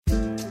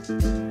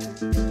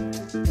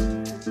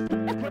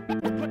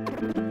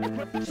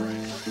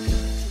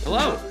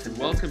Hello, and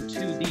welcome to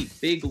the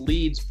Big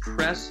Leads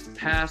Press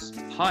Pass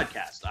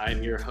podcast.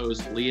 I'm your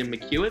host, Liam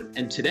McEwen,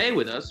 and today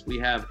with us we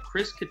have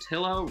Chris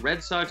Cotillo,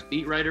 Red Sox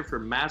beat writer for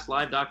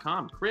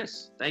MassLive.com.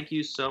 Chris, thank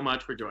you so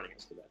much for joining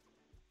us today.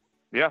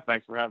 Yeah,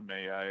 thanks for having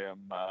me. I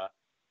am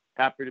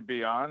happy to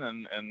be on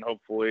and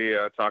hopefully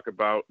talk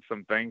about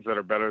some things that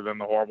are better than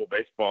the horrible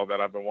baseball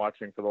that I've been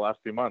watching for the last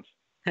few months.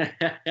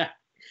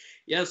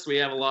 Yes, we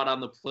have a lot on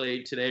the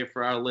plate today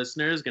for our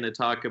listeners. Going to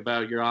talk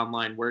about your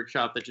online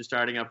workshop that you're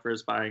starting up for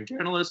aspiring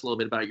journalists, a little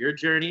bit about your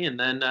journey, and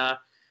then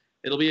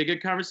it'll be a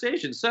good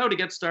conversation. So to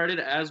get started,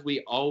 as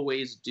we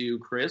always do,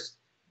 Chris,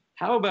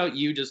 how about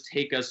you just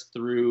take us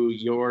through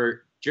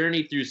your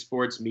journey through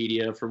sports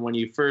media from when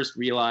you first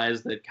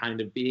realized that kind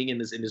of being in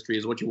this industry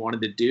is what you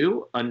wanted to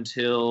do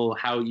until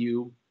how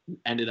you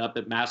ended up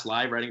at Mass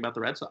Live writing about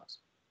the Red Sox?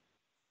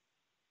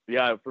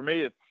 Yeah, for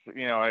me,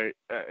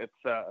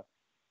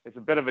 it's a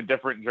bit of a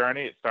different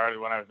journey. It started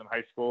when I was in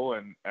high school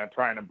and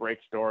trying to break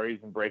stories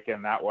and break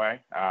in that way.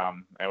 I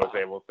was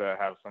able to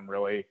have some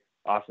really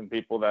awesome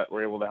people that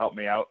were able to help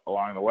me out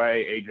along the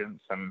way,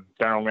 agents and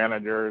general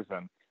managers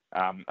and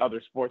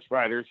other sports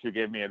writers who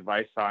gave me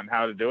advice on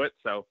how to do it.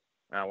 So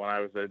when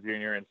I was a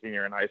junior and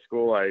senior in high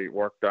school, I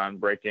worked on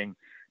breaking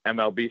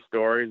MLB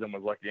stories and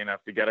was lucky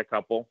enough to get a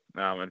couple.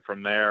 And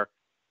from there,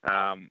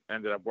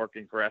 ended up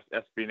working for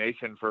SB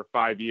Nation for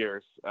 5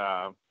 years,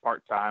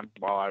 part-time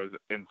while I was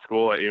in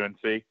school at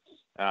UNC.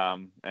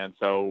 And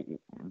so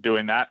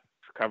doing that,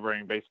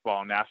 covering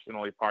baseball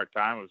nationally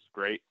part-time was a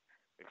great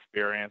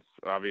experience,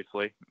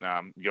 obviously.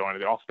 Going to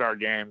the All-Star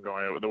game,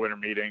 going to the winter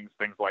meetings,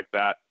 things like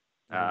that.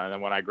 And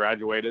then when I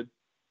graduated,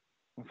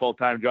 a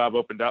full-time job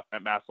opened up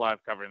at Mass Live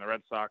covering the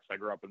Red Sox. I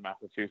grew up in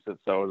Massachusetts,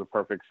 so it was a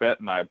perfect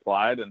fit, and I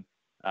applied and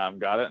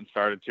got it and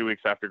started 2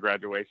 weeks after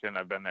graduation.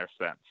 I've been there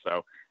since.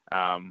 So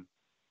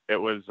it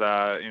was,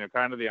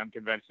 kind of the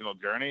unconventional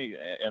journey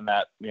in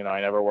that,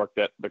 I never worked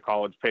at the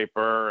college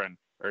paper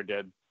or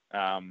did,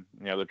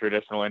 the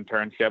traditional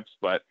internships,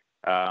 but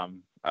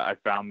I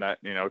found that,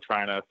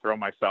 trying to throw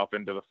myself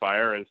into the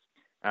fire as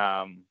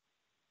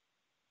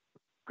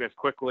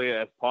quickly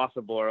as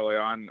possible early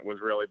on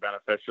was really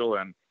beneficial.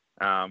 And,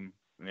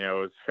 it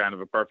was kind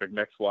of a perfect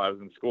mix while I was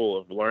in school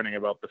of learning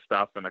about the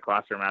stuff and the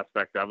classroom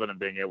aspect of it and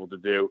being able to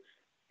do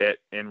it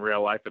in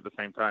real life at the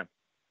same time.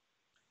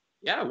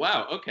 Yeah,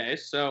 wow. Okay,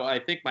 so I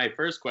think my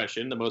first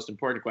question, the most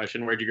important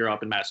question, where'd you grow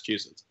up in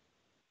Massachusetts?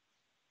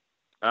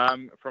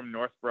 From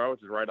Northborough,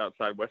 which is right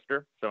outside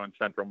Worcester, so in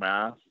central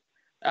Mass.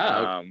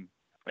 Oh, okay.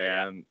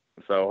 And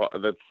so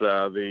that's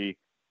the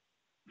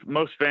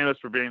most famous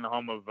for being the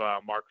home of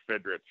Mark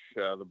Fidrich,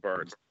 the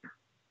bird.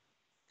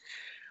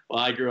 Well,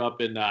 I grew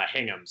up in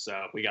Hingham,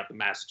 so we got the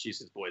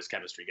Massachusetts boys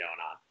chemistry going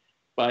on.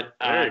 But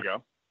there you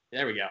go.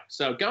 There we go.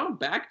 So going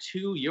back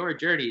to your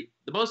journey,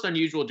 the most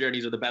unusual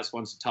journeys are the best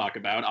ones to talk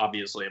about,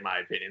 obviously, in my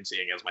opinion,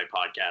 seeing as my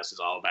podcast is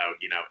all about,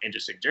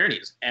 interesting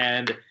journeys.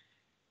 And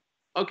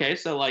okay,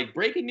 so like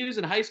breaking news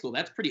in high school,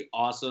 that's pretty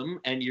awesome.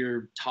 And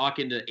you're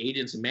talking to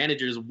agents and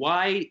managers.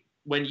 Why,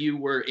 when you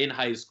were in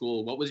high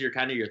school, what was your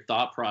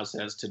thought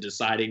process to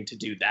deciding to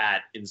do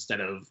that instead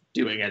of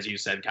doing, as you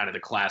said, kind of the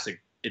classic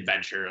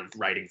adventure of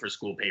writing for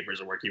school papers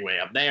and working your way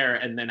up there?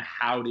 And then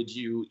how did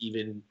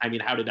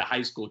a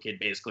high school kid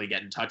basically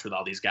get in touch with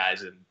all these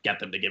guys and get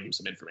them to give them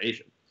some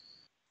information?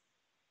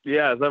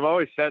 Yeah, as I've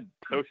always said,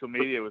 social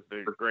media was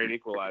the great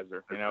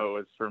equalizer. It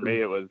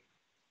was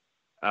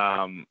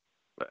an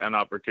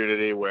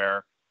opportunity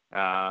where,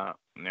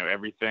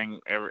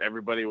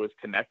 everybody was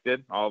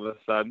connected all of a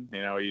sudden.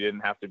 You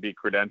didn't have to be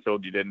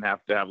credentialed. You didn't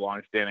have to have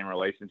long-standing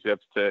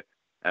relationships to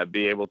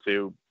be able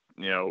to,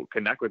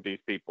 connect with these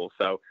people.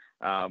 So,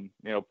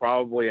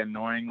 probably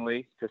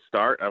annoyingly to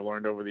start, I've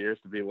learned over the years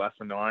to be less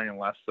annoying and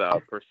less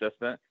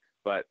persistent,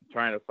 but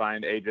trying to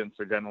find agents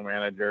or general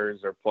managers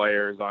or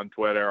players on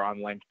Twitter, on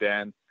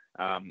LinkedIn,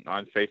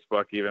 on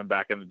Facebook, even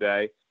back in the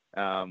day,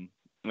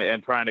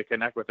 and trying to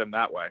connect with them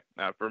that way.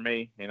 For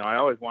me, I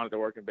always wanted to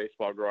work in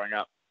baseball growing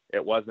up.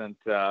 It wasn't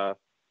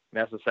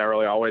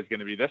necessarily always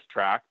going to be this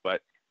track,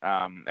 but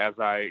as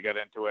I got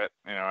into it,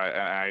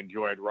 I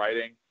enjoyed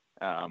writing.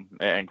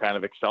 And kind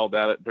of excelled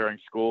at it during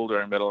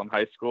middle and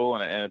high school,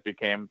 and it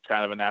became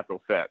kind of a natural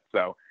fit.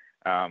 So,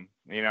 I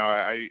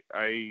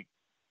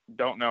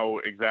don't know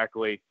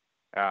exactly,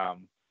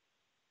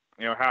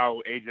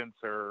 how agents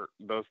or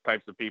those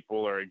types of people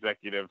or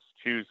executives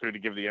choose who to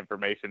give the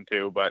information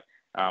to, but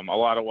a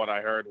lot of what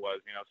I heard was,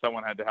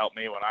 someone had to help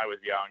me when I was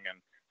young, and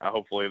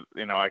hopefully,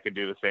 I could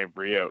do the same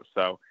for you.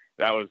 So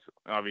that was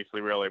obviously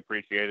really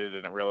appreciated,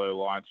 and it really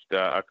launched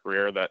a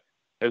career that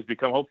has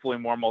become hopefully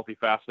more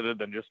multifaceted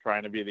than just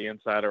trying to be the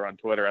insider on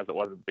Twitter as it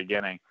was at the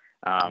beginning.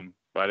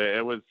 But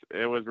it was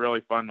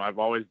really fun. I've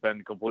always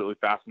been completely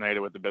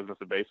fascinated with the business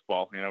of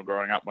baseball.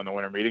 Growing up when the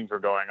winter meetings were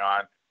going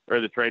on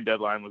or the trade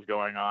deadline was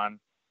going on,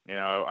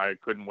 I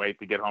couldn't wait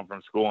to get home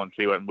from school and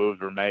see what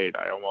moves were made.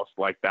 I almost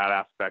like that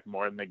aspect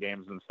more than the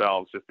games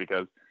themselves, just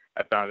because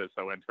I found it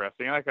so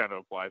interesting. And that kind of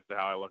applies to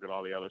how I look at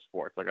all the other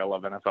sports. Like I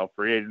love NFL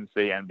free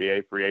agency,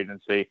 NBA free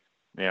agency,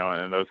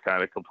 and those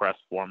kind of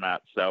compressed formats.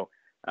 So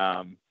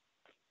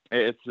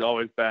it's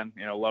always been,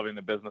 loving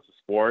the business of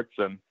sports,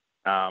 and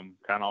kind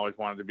of always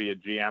wanted to be a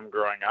GM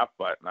growing up,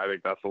 but I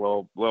think that's a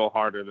little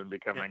harder than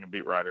becoming a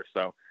beat writer.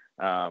 So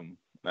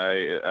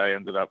I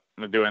ended up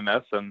doing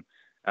this, and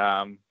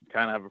kind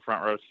of have a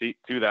front row seat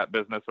to that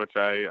business, which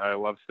I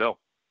love still.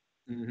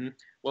 Mm-hmm.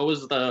 What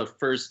was the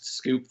first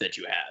scoop that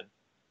you had?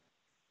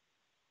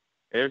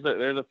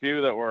 There's a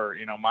few that were,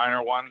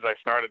 minor ones. I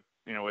started,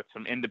 with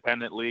some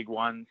independent league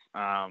ones.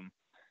 I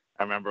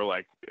remember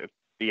like at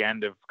the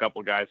end of a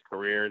couple guys'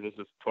 careers. This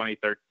is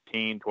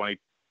 2013,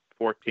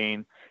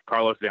 2014.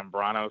 Carlos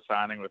Zambrano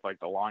signing with like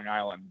the Long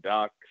Island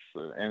Ducks,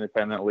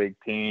 independent league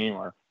team,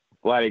 or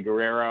Vladdy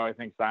Guerrero, I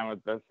think, signed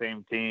with the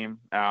same team.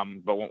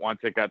 But once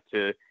it got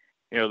to,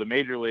 the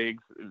major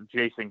leagues,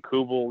 Jason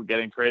Kubel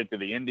getting traded to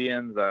the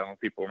Indians. I don't know if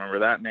people remember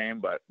that name,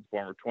 but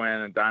former Twin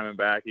and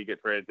Diamondback, he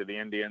get traded to the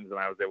Indians, and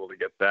I was able to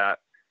get that.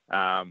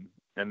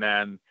 And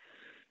then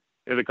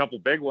there's a couple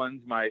big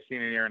ones my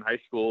senior year in high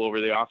school over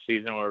the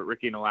offseason, where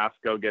Ricky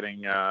Nolasco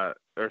getting or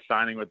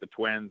signing with the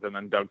Twins, and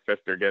then Doug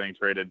Fister getting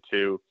traded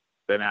to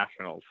the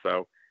Nationals.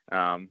 So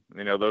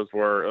those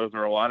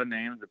were a lot of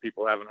names that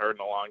people haven't heard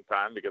in a long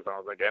time, because I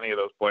don't think any of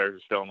those players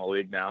are still in the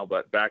league now.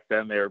 But back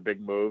then they were big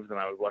moves, and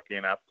I was lucky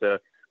enough to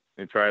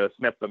try to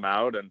snip them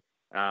out. And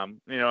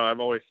I've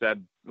always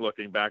said,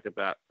 looking back at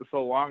that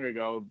so long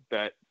ago,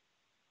 that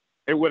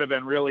it would have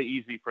been really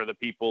easy for the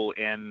people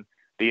in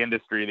the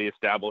industry, the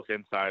established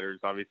insiders,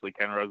 obviously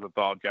Ken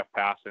Rosenthal, Jeff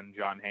Passan,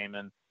 John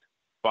Heyman,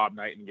 Bob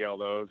Nightingale,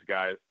 those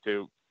guys,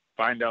 to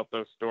find out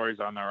those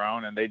stories on their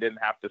own, and they didn't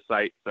have to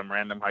cite some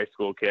random high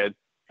school kid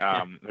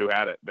who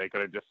had it. They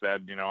could have just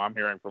said, I'm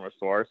hearing from a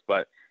source.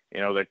 But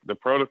the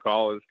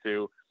protocol is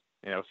to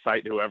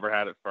cite whoever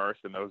had it first,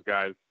 and those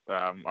guys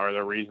are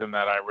the reason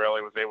that I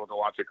really was able to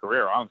launch a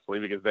career, honestly,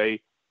 because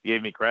they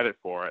gave me credit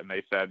for it, and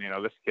they said,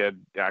 this kid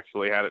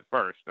actually had it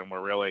first, and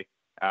we're really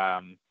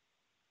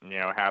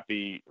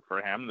happy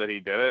for him that he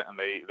did it. And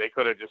they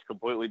could have just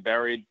completely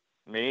buried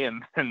me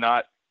and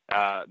not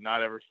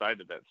ever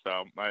cited it.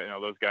 So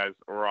those guys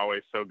were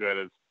always so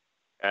good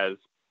as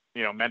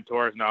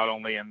mentors, not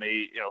only in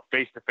the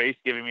face-to-face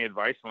giving me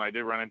advice when I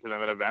did run into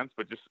them at events,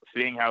 but just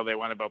seeing how they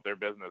went about their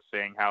business,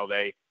 seeing how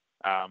they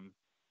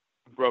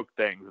broke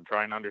things, and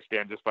trying to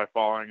understand just by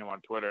following them on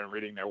Twitter and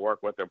reading their work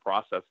what their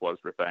process was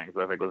for things.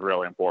 I think was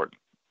really important.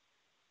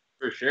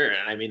 For sure.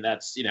 And I mean,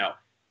 that's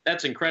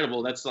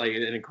incredible. That's like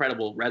an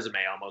incredible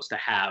resume almost to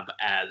have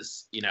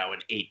as, an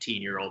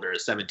 18-year-old or a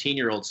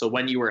 17-year-old. So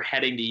when you were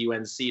heading to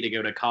UNC to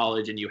go to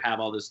college and you have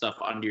all this stuff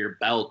under your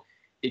belt,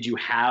 did you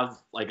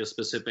have like a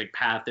specific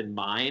path in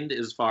mind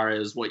as far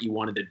as what you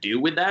wanted to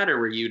do with that? Or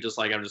were you just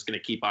like, I'm just going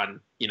to keep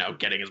on,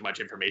 getting as much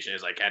information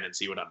as I can and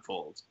see what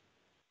unfolds?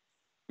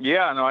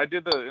 Yeah, no, I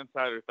did the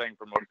insider thing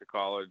for most of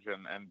college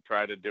and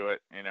try to do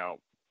it,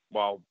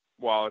 while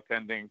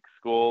attending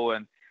school.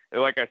 And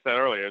like I said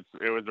earlier,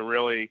 it was a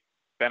really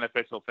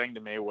beneficial thing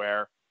to me,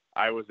 where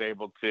I was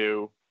able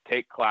to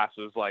take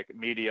classes like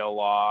media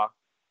law,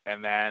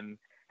 and then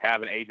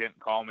have an agent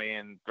call me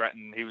and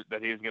threaten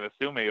that he was going to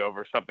sue me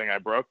over something I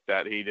broke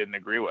that he didn't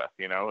agree with,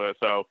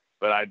 So,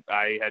 but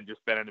I had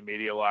just been in a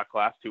media law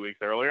class 2 weeks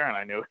earlier, and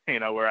I knew,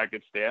 where I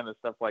could stand and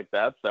stuff like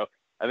that. So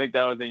I think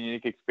that was a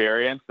unique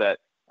experience that,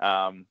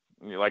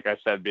 like I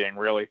said, being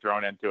really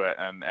thrown into it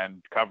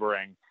and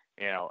covering,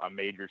 a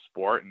major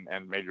sport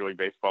and Major League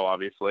Baseball,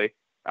 obviously,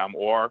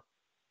 or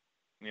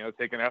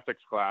take an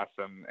ethics class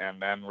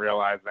and then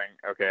realizing,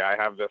 okay, I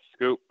have this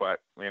scoop, but,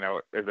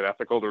 is it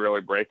ethical to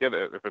really break it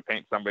if it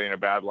paints somebody in a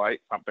bad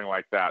light, something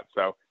like that.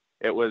 So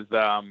it was,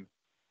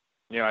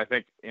 I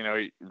think,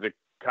 the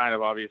kind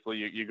of, obviously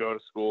you go to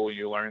school,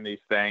 you learn these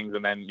things,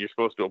 and then you're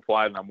supposed to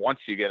apply them once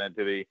you get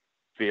into the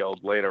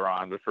field later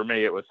on. But for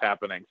me, it was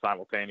happening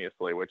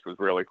simultaneously, which was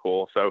really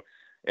cool. So,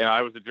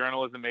 I was a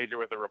journalism major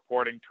with a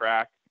reporting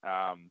track.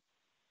 I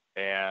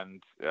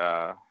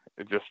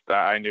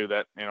knew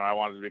that, I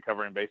wanted to be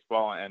covering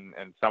baseball in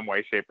some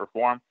way, shape, or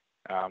form.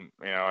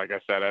 Like I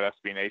said, at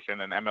SB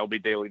Nation and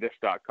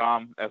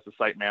MLBDailyDish.com as the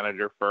site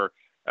manager for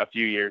a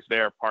few years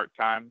there,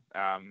 part-time.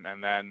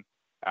 And then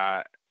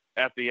at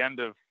the end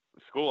of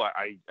school,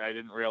 I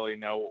didn't really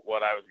know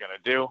what I was going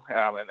to do.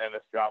 And then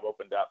this job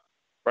opened up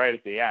right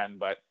at the end.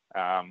 But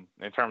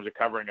in terms of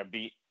covering a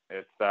beat,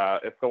 it's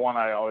the one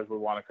I always would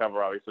want to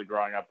cover, obviously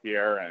growing up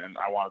here, and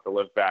I wanted to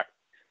live back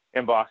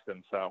in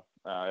Boston. So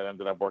it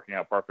ended up working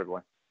out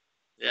perfectly.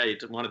 Yeah, you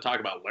want to talk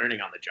about learning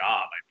on the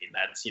job. I mean,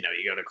 that's, you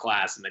go to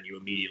class and then you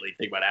immediately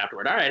think about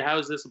afterward, all right, how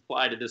does this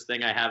apply to this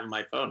thing I have in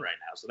my phone right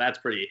now? So that's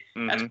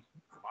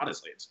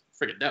honestly, it's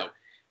freaking dope.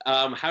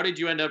 How did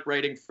you end up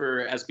writing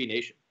for SB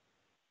Nation?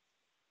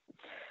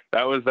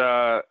 That was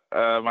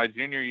my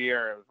junior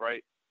year. It was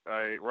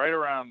right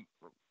around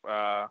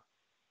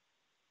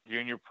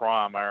junior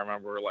prom. I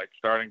remember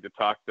starting to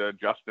talk to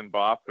Justin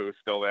Bopp, who was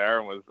still there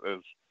and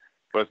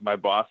was my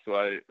boss, who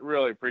I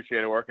really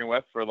appreciated working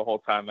with for the whole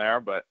time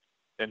there.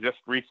 And just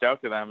reached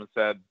out to them and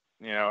said,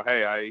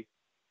 hey,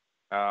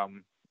 I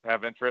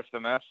have interest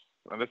in this.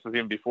 And this was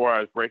even before I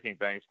was breaking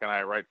things. Can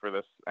I write for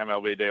this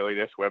MLB Daily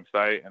Dish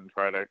website and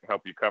try to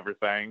help you cover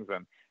things?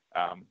 And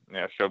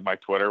Showed my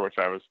Twitter, which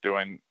I was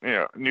doing,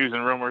 news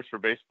and rumors for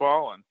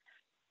baseball. And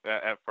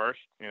at first,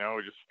 we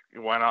just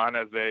went on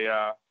as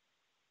a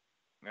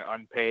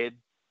unpaid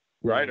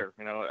writer,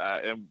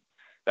 and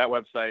that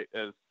website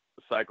has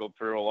cycled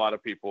through a lot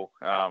of people.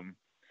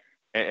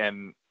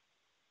 And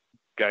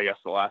I guess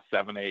the last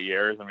 7-8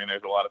 years, I mean,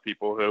 there's a lot of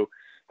people who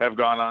have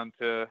gone on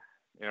to,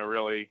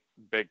 really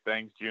big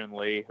things. June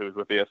Lee, who's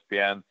with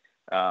ESPN,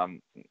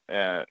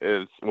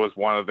 was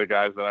one of the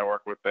guys that I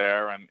work with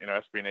there. And,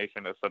 SB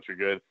Nation has such a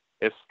good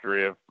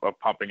history of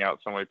pumping out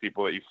so many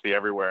people that you see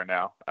everywhere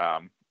now.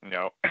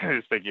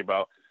 Just thinking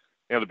about,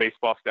 the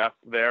baseball staff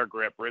there,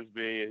 Grant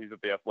Brisbee, he's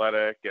at the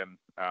Athletic, and,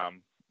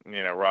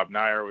 Rob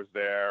Nyer was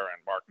there,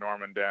 and Mark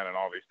Normandin, and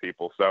all these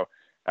people. So,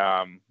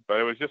 but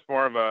it was just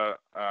more of a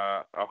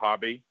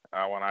hobby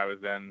when I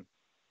was in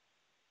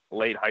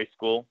late high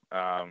school,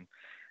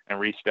 and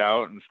reached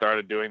out and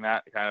started doing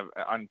that kind of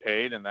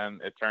unpaid. And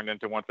then it turned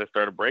into, once I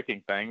started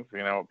breaking things,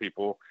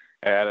 people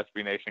at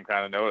SB Nation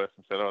kind of noticed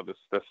and said, oh,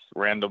 this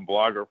random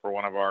blogger for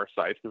one of our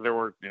sites, because there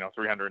were,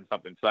 300 and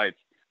something sites,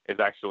 is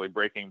actually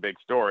breaking big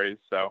stories.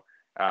 So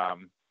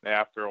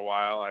after a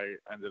while, I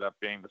ended up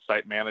being the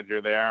site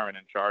manager there and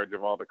in charge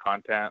of all the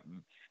content.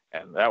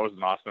 And that was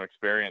an awesome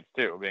experience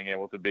too, being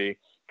able to be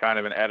kind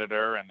of an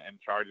editor and in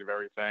charge of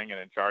everything and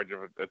in charge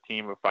of a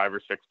team of 5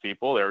 or 6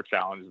 people. There were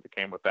challenges that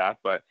came with that,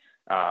 but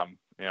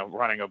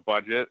running a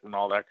budget and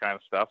all that kind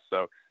of stuff.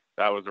 So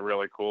that was a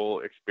really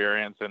cool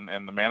experience in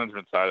the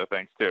management side of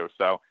things too.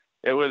 So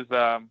it was,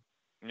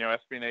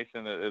 SB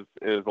Nation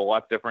is a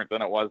lot different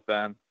than it was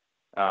then.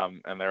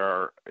 And there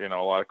are,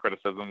 a lot of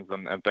criticisms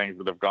and things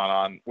that have gone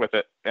on with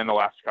it in the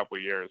last couple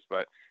of years.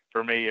 But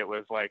for me, it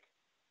was like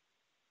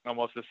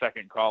almost a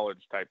second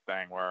college type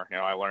thing where,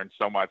 I learned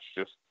so much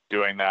just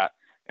doing that.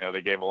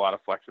 They gave a lot of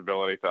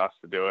flexibility to us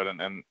to do it.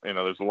 And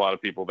there's a lot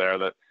of people there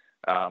that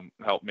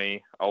helped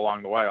me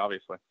along the way,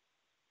 obviously.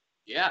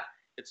 Yeah,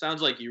 it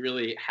sounds like you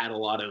really had a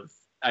lot of,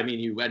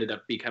 you ended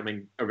up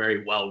becoming a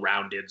very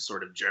well-rounded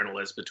sort of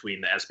journalist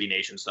between the SB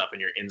Nation stuff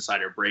and your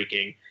insider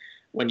breaking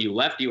when you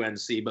left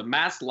UNC. But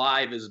Mass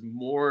Live is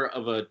more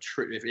of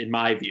in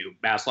my view,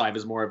 Mass Live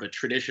is more of a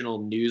traditional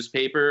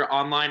newspaper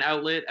online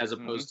outlet as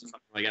opposed to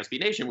something like SB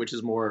Nation, which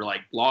is more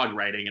like blog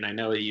writing. And I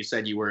know that you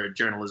said you were a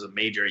journalism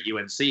major at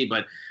UNC,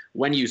 but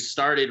when you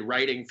started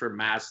writing for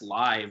Mass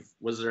Live,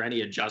 was there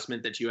any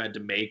adjustment that you had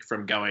to make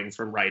from going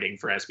from writing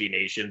for SB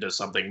Nation to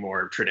something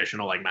more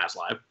traditional like Mass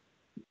Live?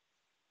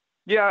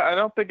 Yeah, I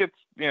don't think it's,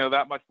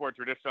 that much more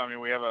traditional. I mean,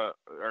 we have our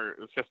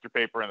sister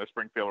paper in the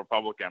Springfield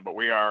Republican, but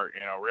we are,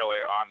 really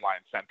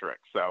online centric.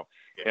 So,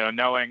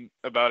 knowing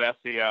about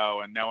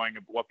SEO and knowing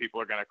what people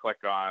are going to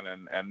click on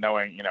and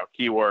knowing,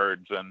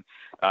 keywords and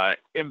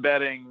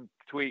embedding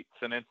tweets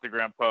and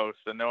Instagram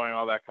posts and knowing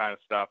all that kind of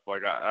stuff,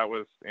 like that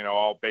was,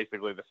 all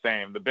basically the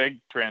same. The big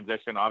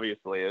transition,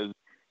 obviously, is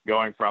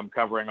going from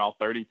covering all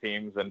 30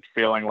 teams and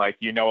feeling like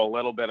a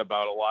little bit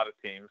about a lot of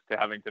teams to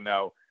having to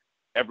know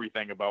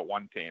everything about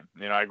one team.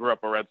 I grew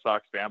up a Red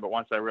Sox fan, but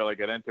once I really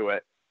get into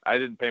it, I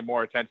didn't pay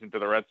more attention to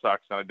the Red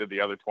Sox than I did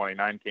the other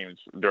 29 teams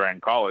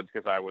during college,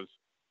 because I was,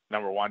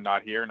 number one,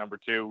 not here, number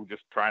two,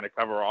 just trying to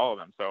cover all of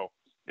them. So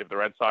if the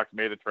Red Sox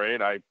made a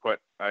trade, I put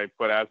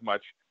as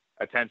much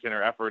attention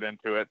or effort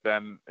into it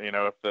than,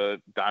 if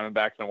the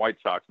Diamondbacks and White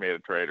Sox made a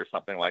trade or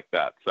something like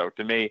that. So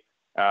to me,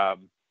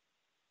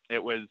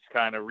 it was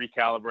kind of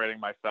recalibrating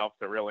myself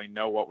to really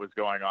know what was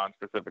going on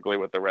specifically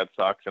with the Red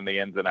Sox and the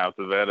ins and outs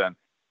of it. And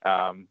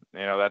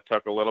that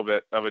took a little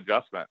bit of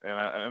adjustment.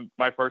 And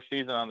my first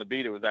season on the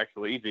beat, it was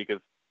actually easy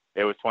because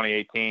it was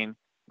 2018.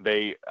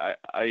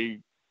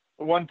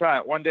 One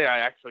day I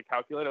actually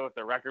calculated what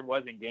the record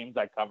was in games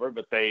I covered,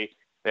 but they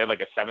had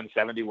like a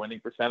 770 winning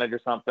percentage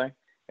or something.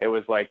 It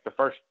was like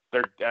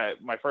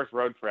my first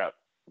road trip.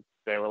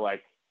 They were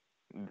like,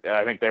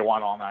 I think they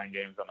won all 9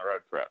 games on the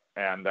road trip,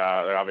 and they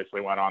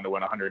obviously went on to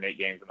win 108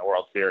 games in the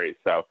World Series.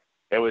 So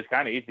it was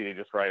kind of easy to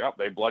just write up.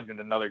 They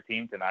bludgeoned another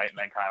team tonight, and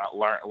then kind of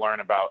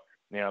learn about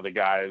the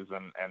guys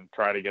and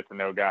try to get to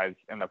know guys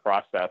in the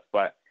process.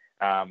 But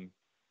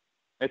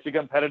it's a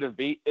competitive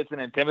beat. It's an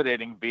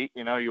intimidating beat.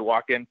 You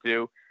walk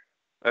into,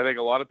 I think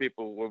a lot of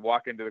people would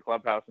walk into the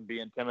clubhouse and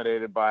be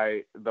intimidated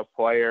by the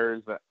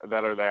players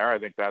that are there. I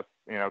think that's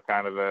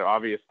kind of the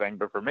obvious thing.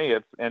 But for me,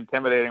 it's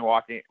intimidating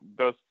walking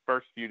those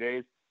first few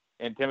days.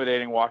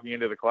 Intimidating walking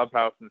into the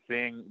clubhouse and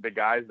seeing the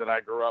guys that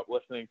I grew up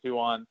listening to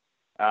on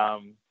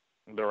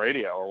the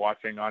radio or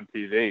watching on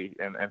TV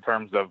in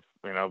terms of,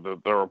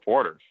 the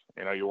reporters.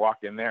 You walk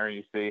in there and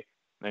you see,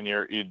 and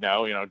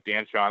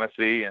Dan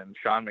Shaughnessy and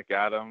Sean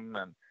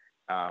McAdam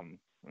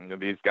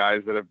and these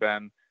guys that have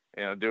been,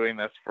 doing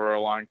this for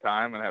a long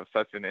time and have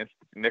such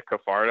Nick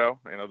Cafardo,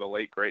 the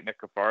late great Nick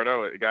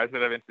Cafardo, guys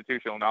that have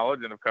institutional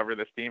knowledge and have covered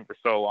this team for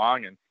so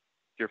long. And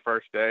it's your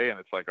first day and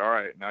it's like, all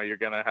right, now you're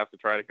going to have to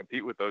try to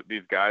compete with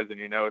these guys. And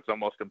it's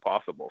almost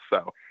impossible.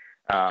 So,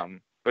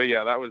 but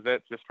yeah, that was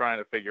it. Just trying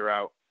to figure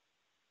out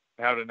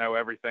how to know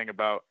everything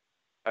about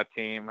a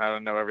team, how to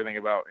know everything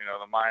about,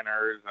 the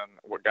minors and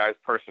what guys'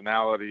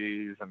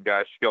 personalities and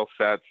guys' skill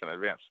sets and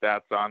advanced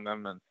stats on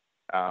them. And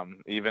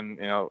Even,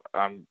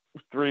 I'm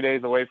 3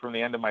 days away from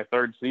the end of my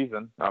third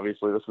season.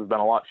 Obviously, this has been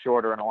a lot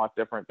shorter and a lot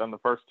different than the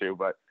first two,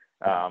 but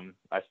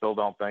I still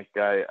don't think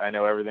I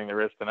know everything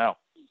there is to know.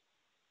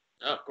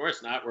 Oh, of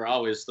course not. We're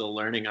always still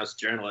learning, us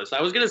journalists.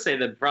 I was going to say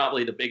that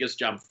probably the biggest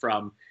jump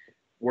from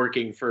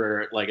working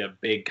for like a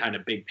big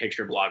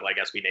picture blog like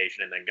SB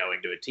Nation and then going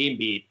to a team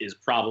beat is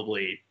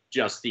probably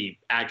just the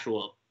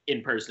actual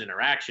in-person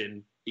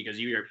interaction, because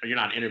you're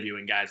not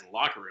interviewing guys in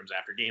locker rooms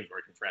after games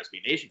working for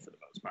SB Nation for the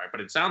most part.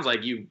 But it sounds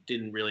like you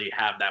didn't really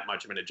have that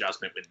much of an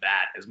adjustment with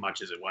that as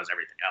much as it was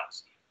everything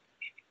else.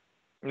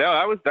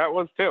 No, that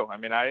was too. I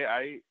mean,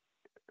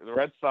 the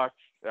Red Sox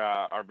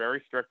are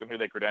very strict on who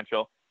they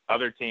credential.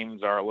 Other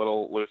teams are a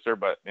little looser,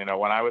 but when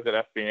I was at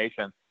SB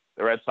Nation,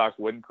 the Red Sox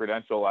wouldn't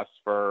credential us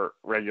for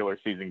regular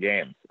season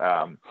games.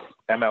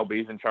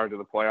 MLB's in charge of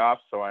the playoffs,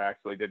 so I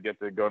actually did get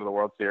to go to the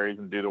World Series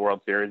and do the World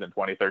Series in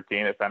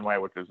 2013 at Fenway,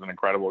 which was an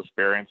incredible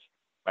experience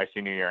my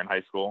senior year in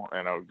high school.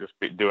 And just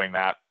doing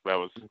that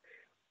was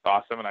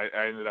awesome. And I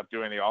ended up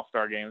doing the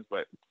All-Star games,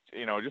 but,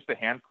 just a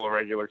handful of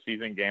regular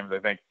season games, I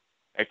think,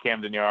 at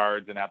Camden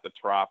Yards and at the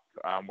Trop,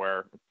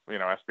 where,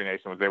 SB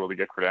Nation was able to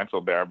get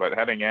credentialed there. But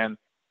heading in,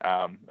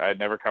 I had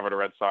never covered a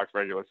Red Sox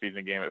regular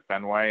season game at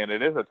Fenway, and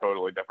it is a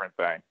totally different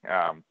thing.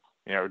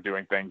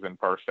 Doing things in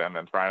person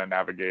and trying to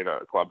navigate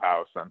a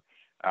clubhouse, and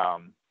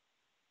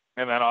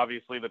then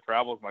obviously the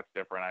travel is much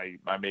different.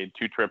 I made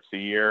 2 trips a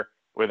year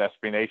with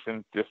SB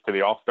Nation just to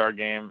the All-Star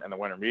game and the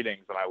winter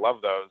meetings, and I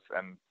love those.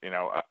 And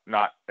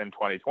not in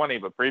 2020,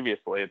 but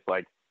previously, it's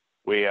like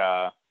we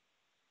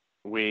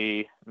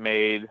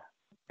made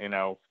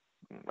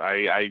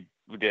I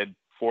did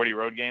 40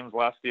 road games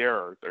last year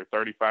or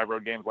 35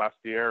 road games last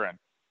year. And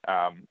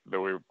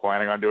that we were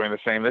planning on doing the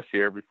same this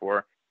year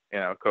before,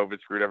 COVID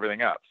screwed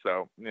everything up.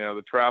 So,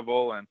 the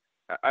travel, and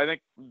I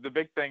think the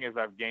big thing is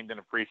I've gained an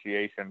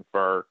appreciation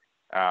for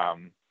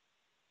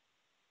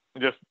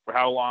just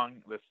how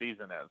long the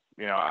season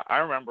is. I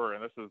remember,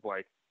 and this is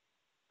like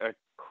a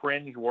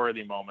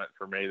cringe-worthy moment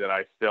for me that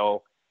I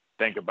still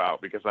think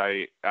about because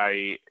I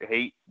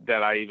hate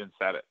that I even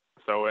said it.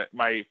 So at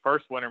my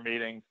first winter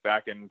meetings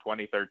back in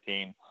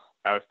 2013,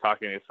 I was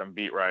talking to some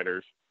beat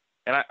writers,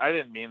 and I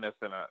didn't mean this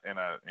in a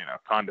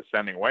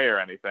condescending way or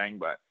anything,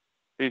 but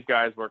these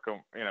guys were,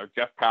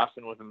 Jeff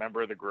Passan was a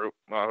member of the group,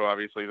 who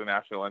obviously is a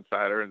national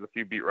insider, and a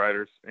few beat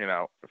writers,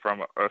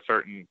 from a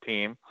certain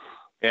team.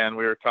 And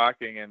we were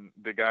talking, and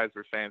the guys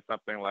were saying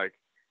something like,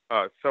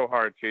 "Oh, it's so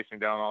hard chasing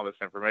down all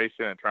this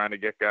information and trying to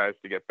get guys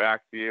to get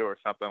back to you," or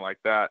something like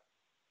that.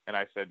 And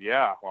I said,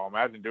 "Yeah, well,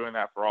 imagine doing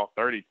that for all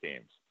 30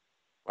 teams,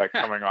 like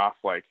coming off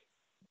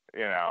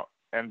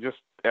and just,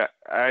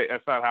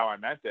 that's not how I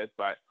meant it,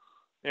 but,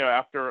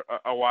 after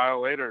a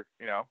while later,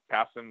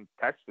 Passan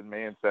texted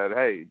me and said,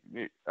 "Hey,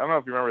 I don't know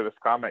if you remember this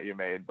comment you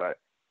made, but,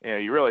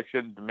 you really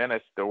shouldn't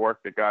diminish the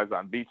work that guys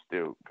on beats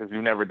do because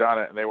you've never done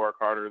it and they work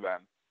harder than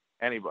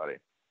anybody."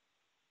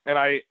 And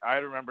I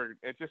remember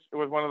it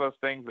was one of those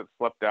things that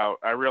slipped out.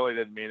 I really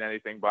didn't mean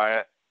anything by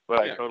it, but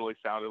I totally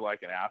sounded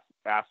like an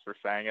ass for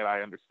saying it.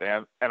 I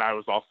understand. And I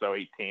was also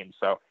 18.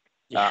 So,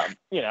 and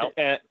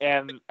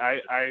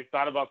I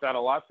thought about that a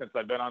lot since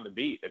I've been on the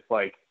beat. It's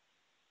like,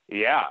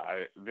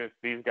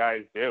 these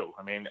guys do.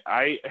 I mean,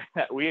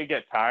 we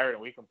get tired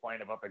and we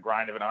complain about the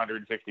grind of an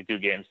 162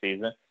 game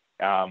season,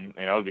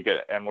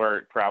 and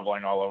we're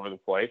traveling all over the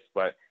place,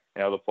 but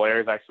the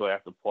players actually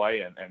have to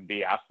play and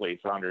be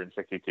athletes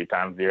 162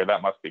 times a year.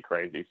 That must be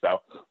crazy.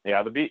 So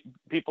the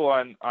people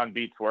on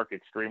beats work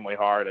extremely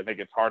hard. I think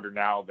it's harder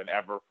now than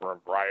ever for a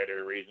variety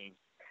of reasons.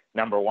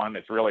 Number one,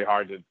 it's really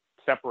hard to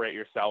separate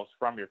yourselves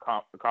from your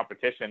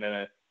competition in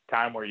a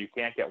time where you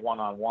can't get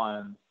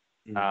one-on-ones.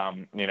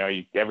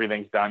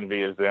 Everything's done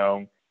via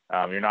Zoom.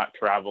 You're not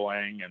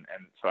traveling, and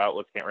so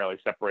outlets can't really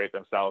separate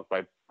themselves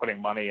by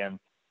putting money in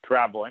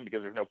traveling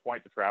because there's no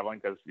point to traveling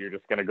because you're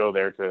just going to go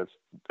there to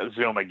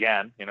Zoom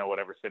again,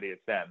 whatever city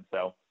it's in.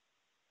 So,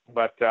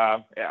 but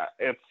I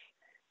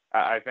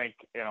think,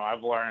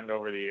 I've learned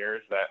over the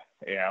years that,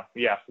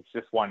 yes, it's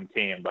just one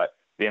team, but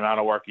the amount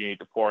of work you need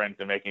to pour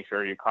into making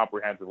sure you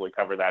comprehensively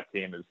cover that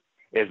team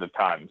is a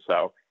ton.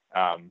 So,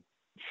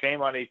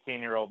 shame on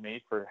 18-year-old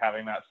me for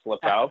having that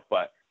slip out,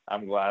 but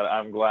I'm glad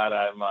I'm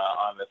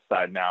on this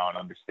side now and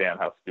understand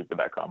how stupid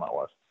that comment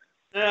was.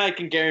 I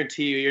can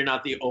guarantee you're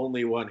not the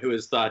only one who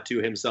has thought to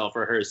himself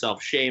or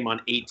herself, "Shame on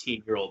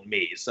 18-year-old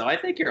me." So I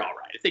think you're all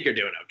right. I think you're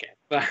doing okay.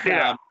 But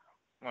yeah,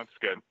 that's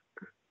good.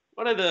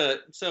 What's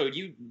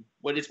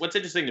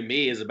interesting to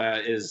me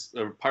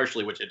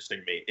partially what's interesting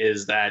to me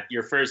is that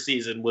your first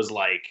season was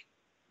like,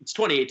 it's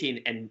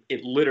 2018 and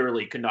it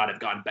literally could not have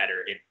gone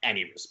better in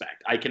any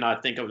respect. I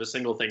cannot think of a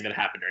single thing that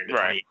happened during the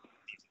 2018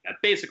 season that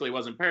basically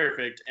wasn't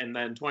perfect. And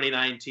then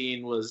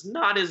 2019 was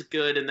not as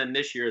good. And then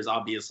this year is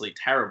obviously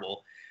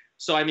terrible.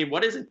 So, I mean,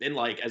 what has it been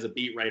like as a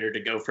beat writer to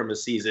go from a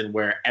season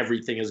where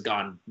everything has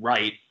gone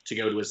right to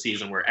go to a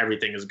season where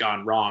everything has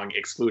gone wrong,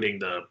 excluding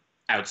the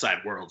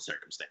outside world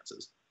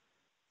circumstances?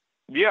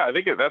 Yeah, I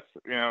think that's,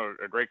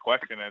 a great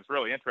question. And it's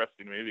really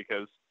interesting to me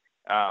because,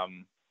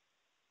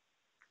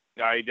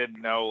 I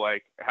didn't know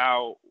like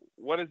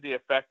what is the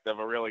effect of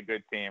a really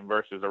good team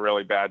versus a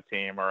really bad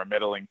team or a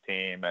middling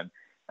team. And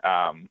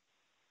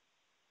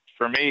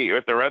for me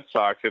with the Red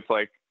Sox, it's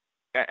like,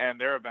 and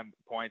there have been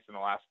points in the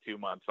last 2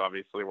 months,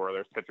 obviously, where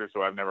there's pitchers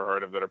who I've never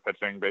heard of that are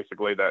pitching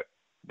basically that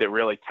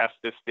really test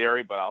this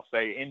theory. But I'll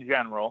say in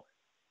general,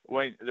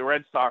 when the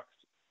Red Sox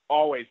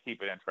always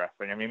keep it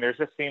interesting. I mean, there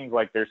just seems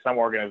like there's some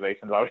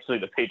organizations, obviously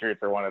the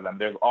Patriots are one of them.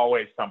 There's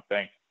always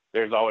something.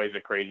 There's always a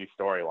crazy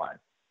storyline.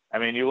 I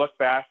mean, you look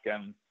back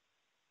and,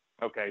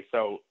 okay,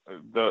 so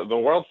the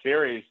World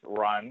Series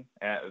run,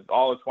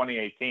 all of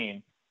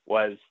 2018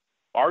 was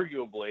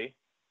arguably,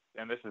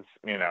 and this is,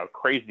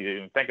 crazy to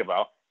even think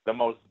about, the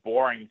most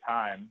boring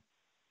time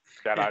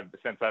that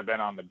since I've been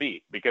on the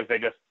beat, because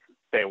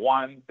they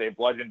won, they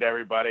bludgeoned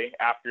everybody.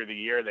 After the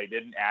year, they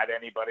didn't add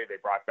anybody. They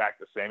brought back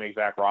the same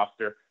exact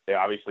roster. They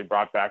obviously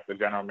brought back the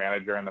general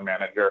manager and the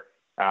manager.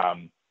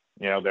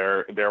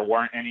 There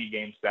weren't any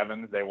game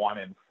sevens. They won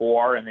in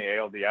 4 in the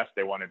ALDS.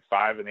 They won in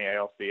 5 in the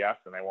ALCS,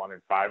 and they won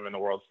in 5 in the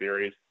World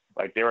Series.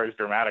 Like, there was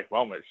dramatic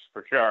moments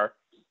for sure.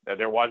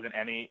 There wasn't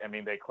any. I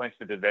mean, they clinched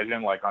the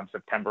division like on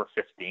September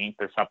 15th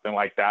or something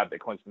like that. They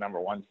clinched the number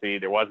 1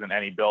 seed. There wasn't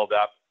any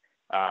buildup.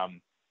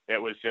 It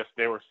was just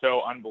they were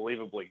so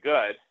unbelievably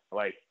good.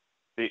 Like,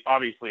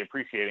 obviously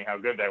appreciating how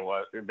good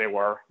they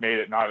were made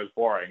it not as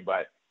boring.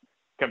 But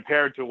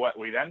compared to what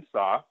we then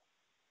saw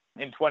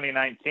in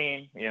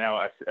 2019,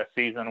 a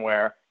season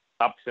where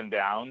ups and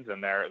downs,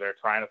 and they're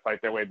trying to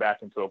fight their way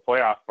back into a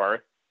playoff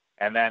berth.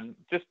 And then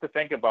just to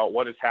think about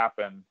what has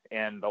happened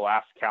in the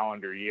last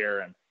calendar year,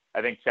 and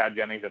I think Chad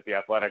Jennings at The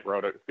Athletic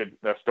wrote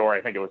a story,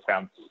 I think it was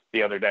him,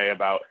 the other day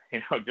about,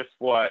 just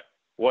what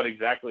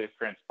exactly has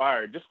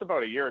transpired. Just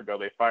about a year ago,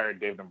 they fired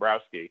Dave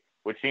Dombrowski,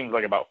 which seems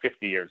like about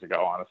 50 years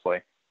ago,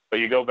 honestly. But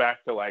you go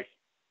back to like,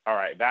 all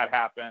right, that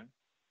happened.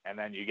 And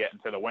then you get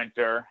into the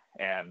winter,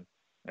 and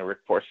Rick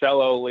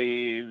Porcello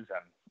leaves,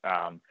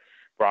 and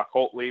Brock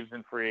Holt leaves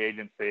in free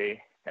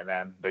agency. And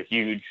then the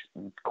huge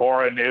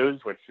Cora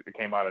news, which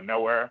came out of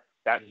nowhere,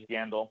 that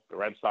scandal. The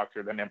Red Sox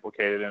are then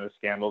implicated in a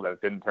scandal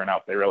that didn't turn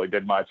out they really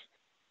did much.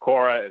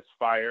 Cora is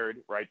fired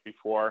right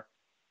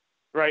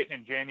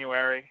in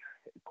January.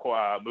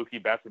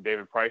 Mookie Betts and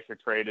David Price are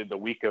traded. The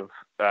week of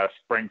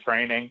spring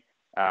training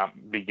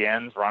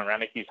begins. Ron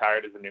Renicki's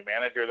hired as a new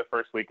manager the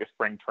first week of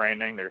spring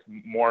training. There's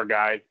more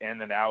guys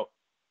in and out.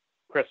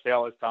 Chris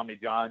Sale has Tommy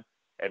John.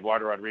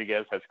 Eduardo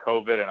Rodriguez has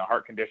COVID and a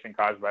heart condition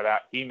caused by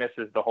that. He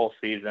misses the whole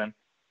season.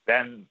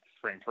 Then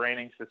spring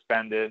training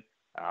suspended.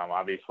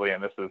 Obviously,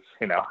 and this is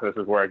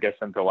where it gets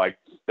into like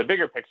the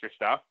bigger picture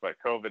stuff, but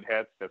COVID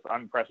hits this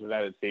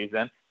unprecedented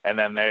season, and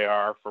then they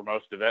are, for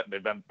most of it,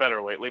 they've been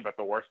better lately, but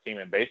the worst team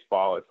in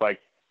baseball. It's like,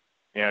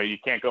 you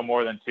can't go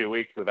more than 2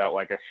 weeks without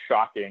like a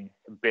shocking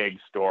big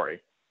story.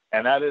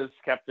 And that has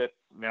kept it,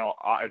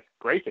 it's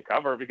great to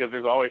cover because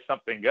there's always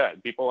something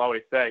good. People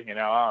always say,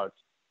 it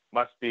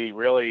must be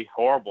really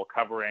horrible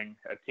covering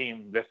a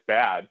team this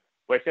bad,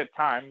 which at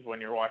times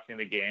when you're watching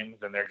the games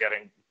and they're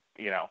getting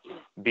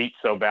beat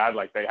so bad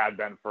like they had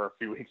been for a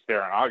few weeks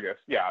there in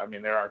August. Yeah, I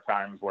mean, there are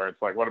times where it's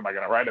like, what am I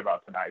going to write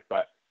about tonight?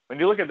 But when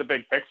you look at the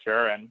big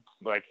picture, and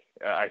like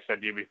I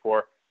said to you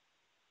before,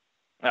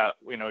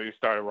 you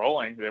started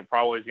rolling, there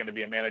probably is going to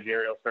be a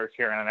managerial search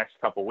here in the next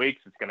couple of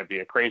weeks. It's going to be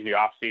a crazy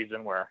off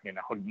season where,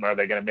 are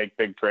they going to make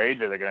big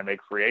trades? Are they going to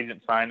make free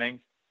agent signings?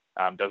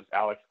 Does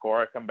Alex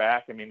Cora come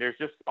back? I mean, there's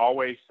just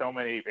always so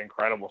many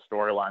incredible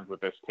storylines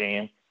with this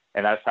team,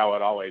 and that's how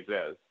it always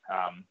is.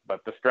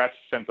 But the stretch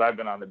since I've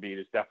been on the beat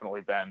has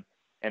definitely been,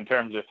 in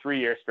terms of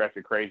 3-year stretch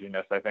of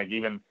craziness, I think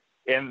even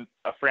in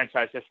a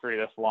franchise history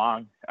this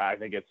long, I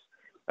think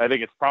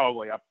it's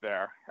probably up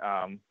there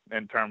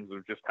in terms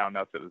of just how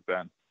nuts it has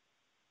been.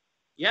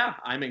 Yeah,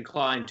 I'm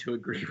inclined to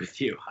agree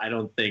with you. I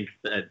don't think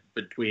that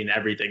between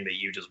everything that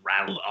you just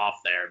rattled off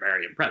there,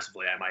 very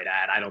impressively, I might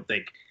add, I don't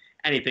think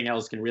anything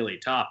else can really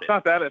top it.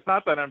 It's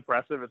not that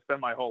impressive. It's been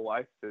my whole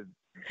life to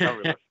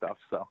cover this stuff,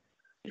 so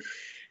just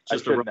I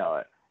should know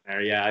it.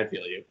 Yeah, I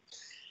feel you.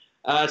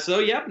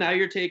 Now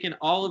you're taking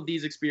all of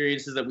these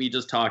experiences that we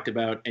just talked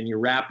about and you're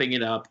wrapping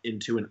it up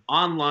into an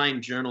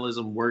online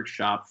journalism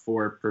workshop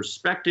for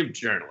prospective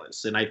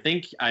journalists. And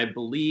I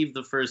believe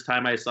the first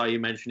time I saw you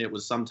mention it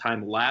was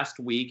sometime last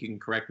week. You can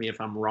correct me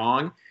if I'm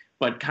wrong,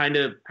 but how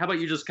about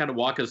you just kind of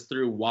walk us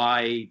through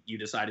why you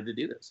decided to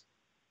do this?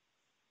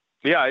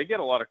 Yeah, I get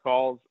a lot of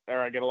calls, or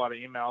I get a lot of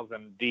emails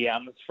and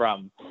DMs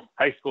from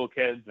high school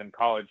kids and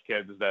college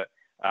kids that,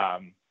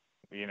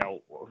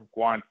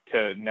 want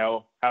to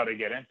know how to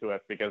get into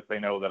it because they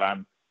know that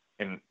I'm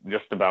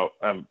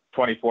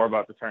 24,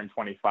 about to turn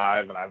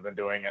 25, and I've been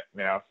doing it,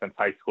 since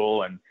high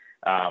school. And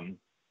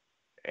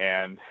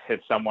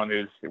it's someone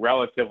who's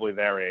relatively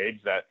their age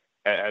that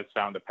has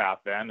found a path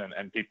in,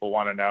 and people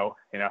want to know,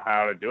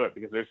 how to do it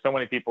because there's so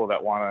many people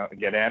that want to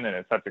get in, and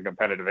it's such a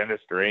competitive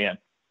industry, and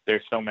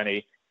there's so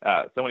many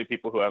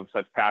people who have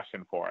such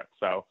passion for it.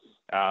 So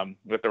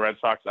with the Red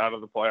Sox out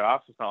of the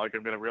playoffs, it's not like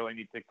I'm going to really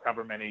need to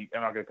cover I'm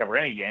not going to cover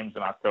any games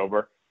in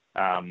October.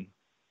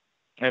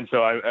 And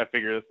so I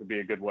figure this would be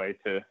a good way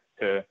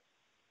to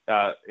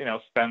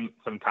spend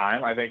some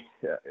time. I think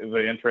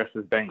the interest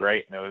has been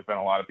great. There's been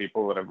a lot of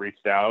people that have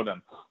reached out,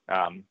 and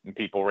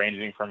people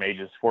ranging from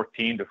ages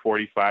 14 to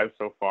 45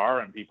 so far,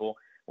 and people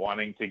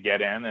wanting to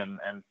get in and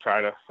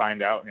try to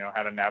find out,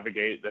 how to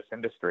navigate this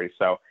industry.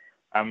 So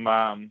I'm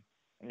a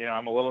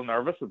little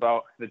nervous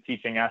about the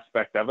teaching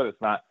aspect of it.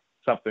 It's not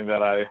something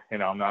that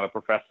I'm not a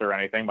professor or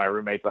anything. My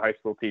roommate's a high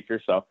school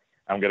teacher, so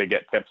I'm going to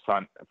get tips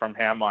from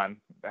him on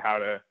how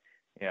to,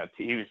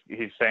 he's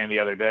saying the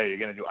other day, you're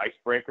going to do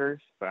icebreakers.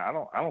 But I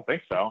don't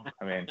think so.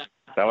 I mean,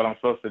 is that what I'm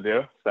supposed to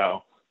do?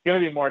 So it's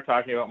going to be more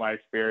talking about my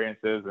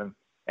experiences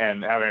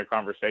and having a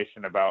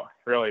conversation about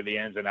really the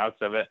ins and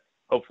outs of it.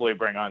 Hopefully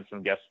bring on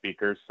some guest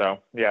speakers. So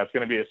yeah, it's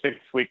going to be a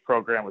 6-week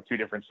program with 2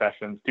 different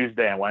sessions,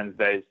 Tuesday and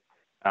Wednesdays.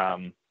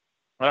 And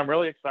I'm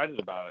really excited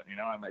about it.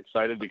 I'm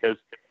excited because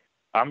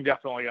I'm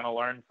definitely going to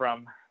learn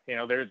from,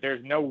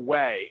 there's no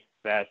way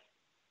that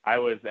I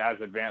was as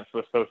advanced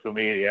with social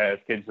media as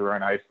kids who are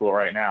in high school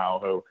right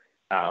now who,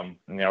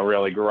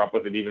 really grew up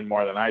with it even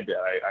more than I did.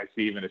 I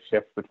see even a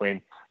shift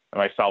between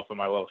myself and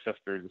my little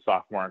sister who's a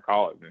sophomore in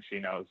college, and she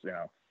knows,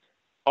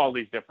 all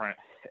these different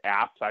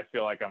apps. I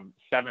feel like I'm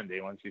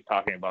 70 when she's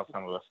talking about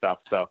some of the stuff.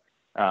 So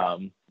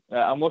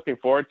I'm looking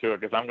forward to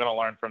it because I'm going to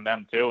learn from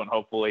them too, and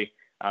hopefully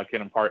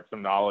can impart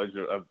some knowledge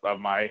of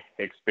my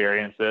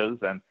experiences.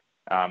 And,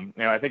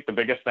 I think the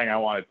biggest thing I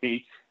want to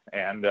teach,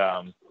 and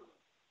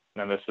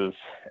this is,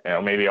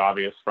 maybe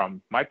obvious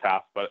from my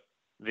past, but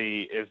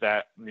is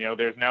that,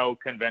 there's no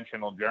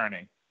conventional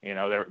journey.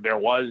 There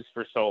was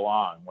for so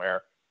long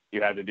where you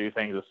had to do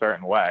things a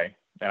certain way.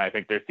 And I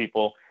think there's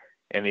people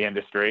in the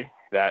industry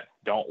that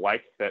don't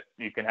like that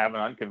you can have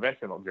an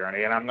unconventional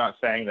journey. And I'm not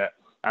saying that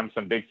I'm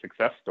some big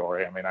success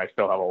story. I mean, I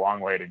still have a long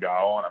way to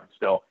go, and I'm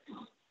still,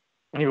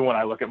 even when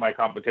I look at my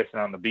competition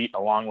on the beat,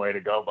 a long way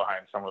to go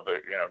behind some of the,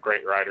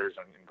 great writers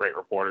and great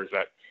reporters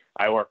that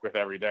I work with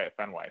every day at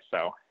Fenway.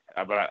 So,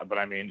 but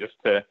I mean, just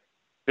to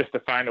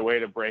find a way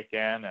to break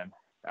in and,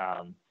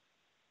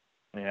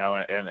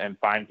 and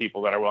find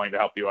people that are willing to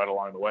help you out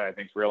along the way, I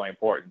think is really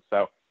important.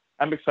 So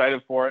I'm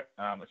excited for it.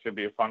 It should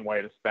be a fun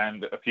way to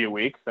spend a few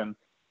weeks, and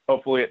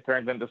hopefully it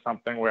turns into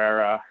something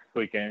where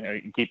we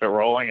can keep it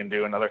rolling and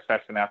do another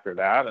session after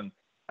that, and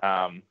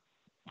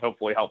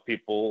hopefully help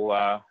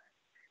people.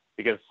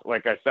 Because,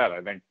 like I said,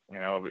 I think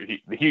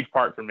the huge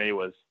part for me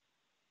was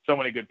so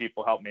many good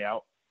people helped me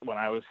out when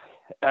I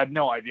had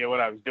no idea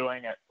what I was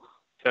doing at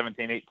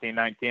 17, 18,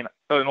 19.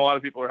 And a lot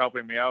of people are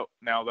helping me out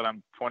now that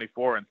I'm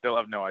 24 and still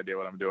have no idea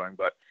what I'm doing.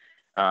 But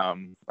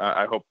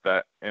I hope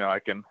that, I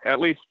can at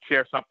least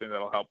share something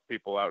that'll help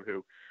people out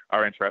who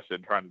are interested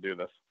in trying to do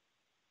this.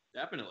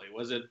 Definitely.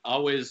 Was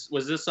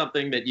this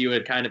something that you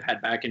had kind of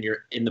had back in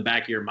the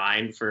back of your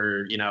mind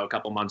for, a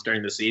couple months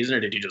during the season, or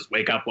did you just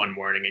wake up one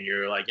morning and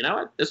you're like,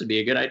 what, this would be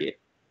a good idea?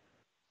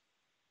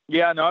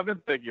 Yeah, no, I've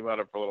been thinking about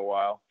it for a little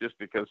while, just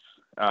because,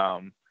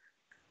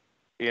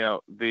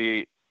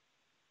 the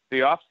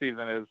off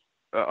season is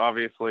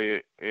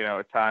obviously,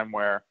 a time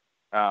where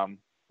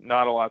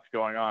not a lot's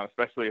going on,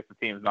 especially if the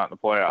team's not in the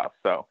playoffs.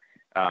 So,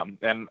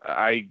 and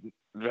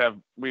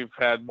we've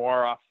had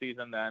more off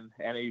season than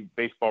any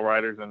baseball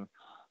writers in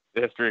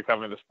the history of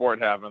covering the sport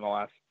have in the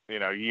last,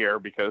 year,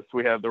 because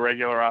we had the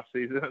regular off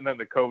season and then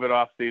the COVID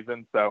off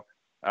season. So,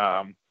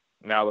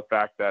 now the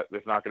fact that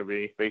there's not going to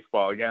be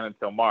baseball again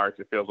until March,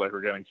 it feels like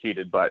we're getting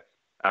cheated, but,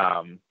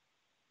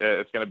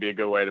 it's going to be a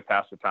good way to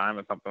pass the time,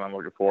 and something I'm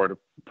looking forward to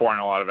pouring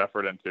a lot of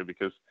effort into,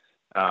 because,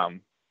 I'll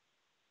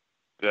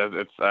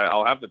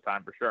have the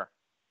time for sure.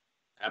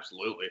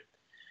 Absolutely.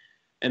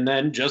 And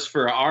then, just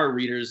for our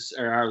readers,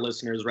 or our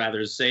listeners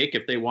rather's sake,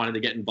 if they wanted to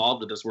get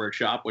involved with this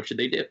workshop, what should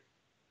they do?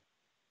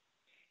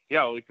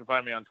 Yeah, well, you can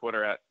find me on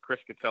Twitter at Chris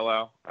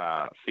Cotillo,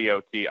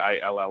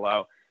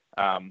 Cotillo.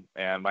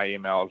 And my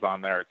email is on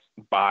there. It's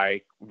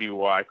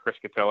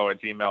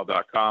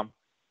chriscotillo@gmail.com.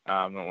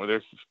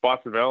 There's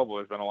spots available.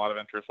 There's been a lot of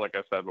interest, like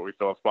I said, but we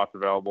still have spots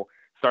available.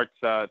 Starts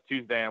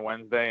Tuesday and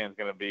Wednesday, and it's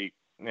going to be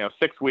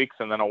 6 weeks,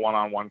 and then a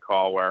one-on-one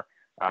call where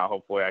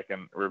hopefully I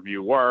can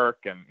review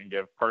work and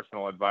give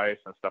personal advice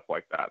and stuff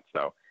like that.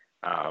 So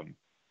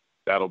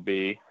that'll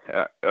be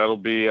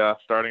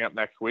starting up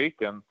next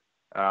week, and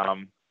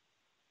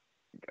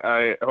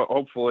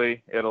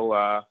hopefully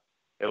it'll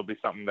be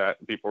something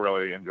that people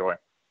really enjoy.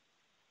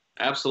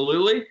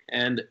 Absolutely.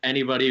 And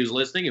anybody who's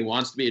listening and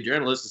wants to be a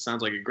journalist, it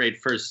sounds like a great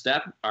first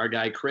step. Our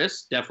guy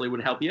Chris definitely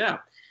would help you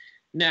out.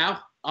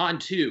 Now, on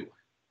to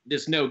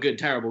this no good,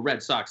 terrible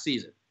Red Sox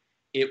season.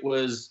 It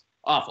was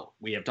awful.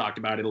 We have talked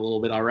about it a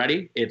little bit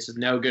already. It's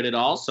no good at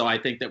all. So I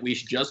think that we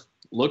should just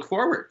look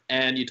forward.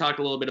 And you talked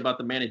a little bit about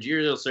the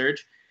managerial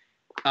search.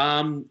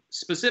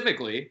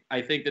 Specifically,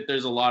 I think that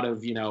there's a lot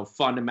of,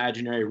 fun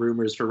imaginary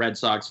rumors for Red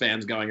Sox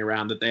fans going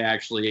around that they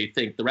actually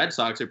think the Red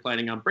Sox are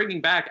planning on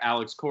bringing back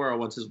Alex Cora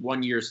once his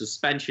 1-year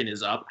suspension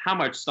is up. How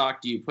much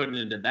stock do you put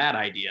into that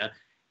idea?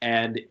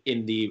 And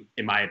in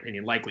my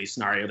opinion, likely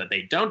scenario that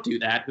they don't do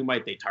that, who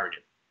might they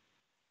target?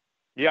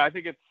 Yeah, I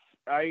think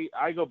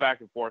I go back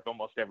and forth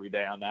almost every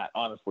day on that,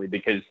 honestly,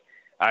 because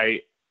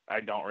I I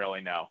don't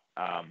really know.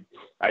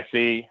 I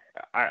think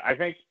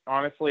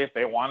honestly, if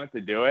they wanted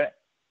to do it,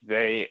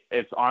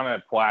 it's on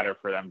a platter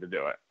for them to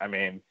do it. I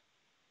mean,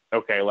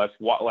 okay, let's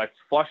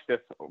flush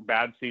this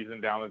bad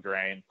season down the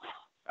drain.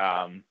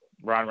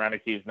 Ron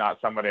Renicky is not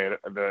somebody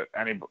that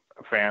any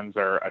fans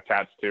are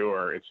attached to,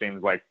 or it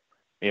seems like,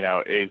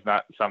 he's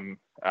not some.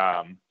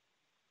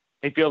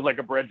 He feels like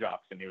a bridge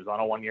option. He was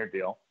on a 1-year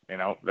deal.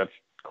 That's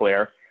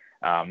clear.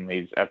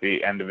 He's at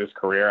the end of his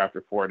career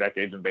after 4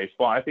 decades in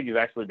baseball. I think he's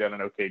actually done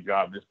an okay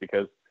job, just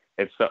because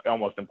it's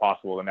almost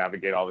impossible to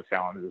navigate all the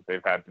challenges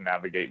they've had to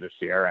navigate this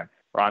year. And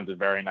Ron's a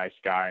very nice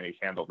guy, and he's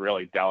handled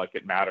really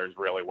delicate matters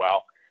really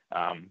well.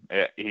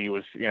 He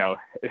was,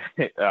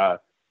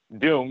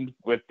 doomed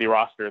with the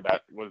roster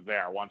that was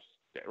there once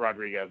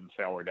Rodriguez and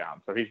Sale were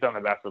down. So he's done the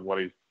best with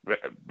what he's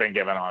been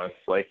given,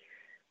 honestly.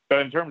 But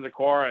in terms of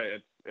Cora,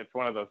 it's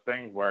one of those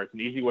things where it's an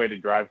easy way to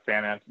get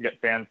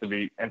fans to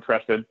be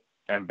interested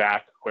and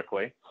back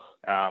quickly.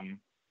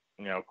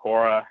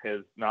 Cora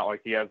is not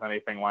like he has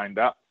anything lined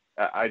up.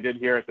 I did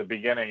hear at the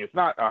beginning, it's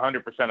not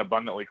 100%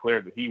 abundantly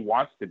clear that he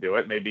wants to do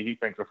it. Maybe he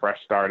thinks a fresh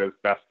start is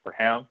best for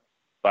him,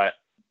 but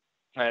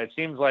it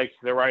seems like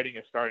the writing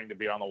is starting to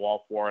be on the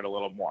wall for it a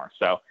little more.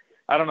 So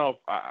I don't know if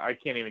I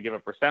can't even give a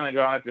percentage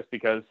on it, just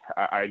because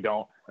I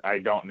don't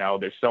know.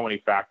 There's so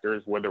many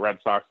factors. Would the Red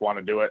Sox want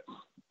to do it?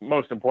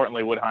 Most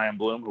importantly, would Chaim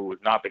Bloom, who was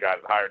not the guy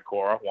that hired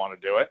Cora, want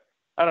to do it?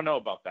 I don't know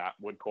about that.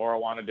 Would Cora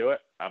want to do it?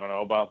 I don't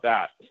know about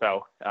that.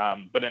 So,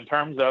 but in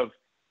terms of,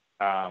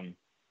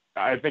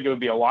 I think it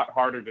would be a lot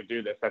harder to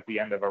do this at the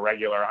end of a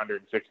regular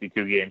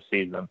 162 game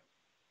season,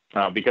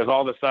 because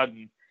all of a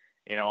sudden,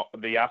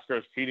 the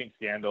Astros cheating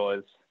scandal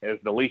is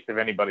the least of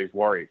anybody's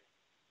worries.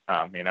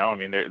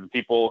 The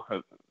people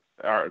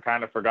are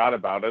kind of forgot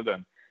about it,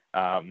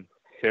 and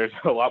there's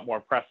a lot more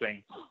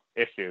pressing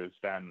issues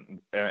in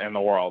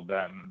the world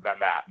than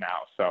that now.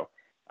 So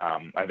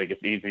I think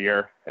it's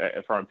easier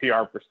from a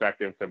PR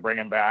perspective to bring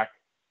him back.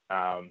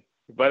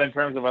 But in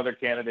terms of other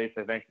candidates,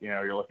 I think,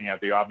 you're looking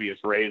at the obvious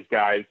Rays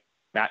guys.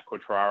 Matt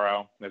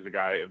Quatraro is a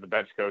guy, the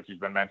bench coach, who's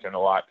been mentioned a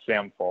lot.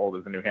 Sam Fold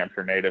is a New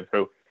Hampshire native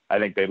who I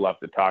think they'd love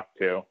to talk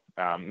to.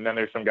 And then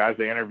there's some guys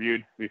they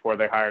interviewed before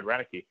they hired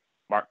Renicky.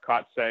 Mark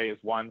Kotsay is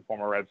one,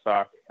 former Red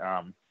Sox.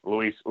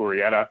 Luis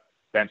Urieta,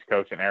 bench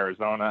coach in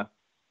Arizona,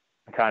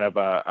 kind of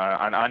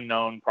an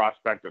unknown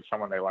prospect of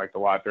someone they liked a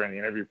lot during the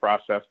interview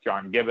process.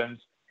 John Gibbons,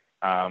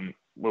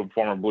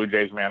 former Blue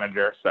Jays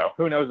manager. So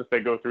who knows if they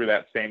go through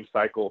that same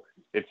cycle.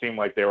 It seemed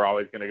like they were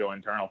always going to go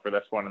internal for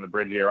this one in the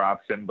bridge year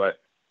option, but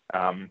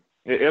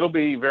it'll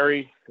be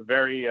very,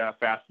 very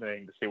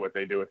fascinating to see what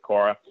they do with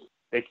Cora.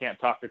 They can't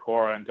talk to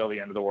Cora until the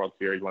end of the World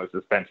Series when his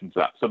suspension's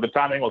up. So the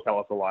timing will tell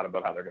us a lot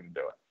about how they're going to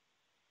do it.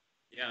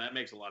 Yeah, that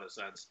makes a lot of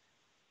sense.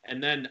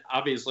 And then,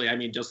 obviously,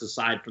 just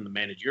aside from the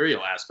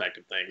managerial aspect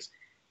of things,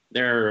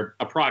 there are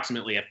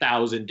approximately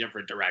 1,000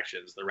 different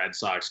directions the Red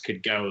Sox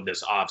could go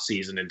this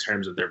offseason in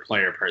terms of their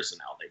player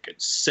personnel. They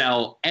could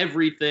sell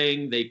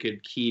everything. They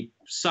could keep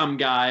some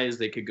guys.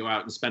 They could go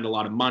out and spend a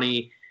lot of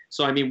money.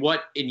 So,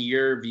 what, in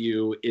your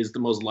view, is the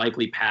most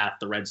likely path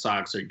the Red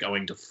Sox are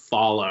going to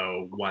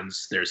follow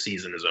once their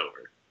season is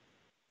over?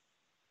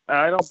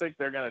 I don't think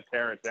they're going to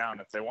tear it down.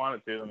 If they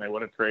wanted to, then they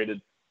would have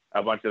traded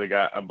a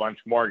bunch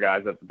more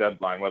guys at the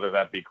deadline, whether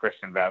that be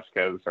Christian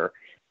Vasquez or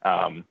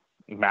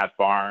Matt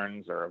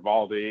Barnes or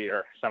Evaldi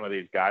or some of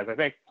these guys. I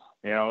think,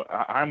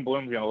 Chaim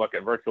Bloom's going to look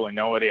at virtually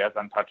nobody as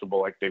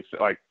untouchable, like he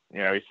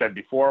said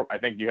before. I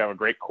think you have a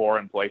great core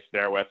in place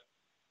there with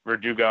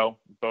Verdugo,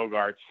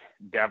 Bogaerts,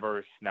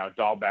 Devers. Now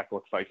Dahlbeck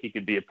looks like he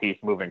could be a piece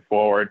moving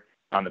forward.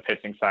 On the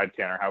pitching side,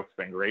 Tanner Houck's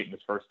been great in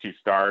his first 2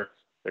 starts.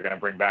 They're going to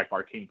bring back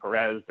Martin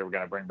Perez. They're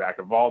going to bring back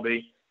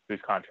Evaldi, whose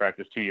contract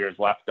is 2 years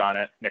left on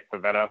it. Nick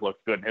Pivetta looks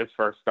good in his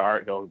first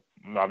start. He'll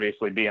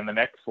obviously be in the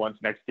Knicks once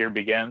next year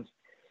begins.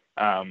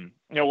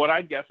 What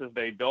I'd guess is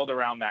they build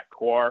around that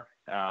core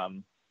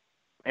and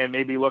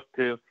maybe look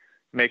to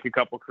make a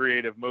couple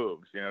creative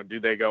moves. Do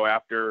they go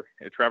after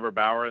Trevor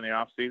Bauer in the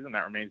offseason?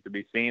 That remains to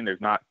be seen. There's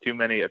not too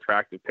many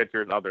attractive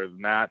pitchers other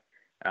than that.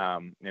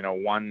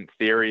 One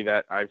theory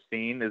that I've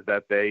seen is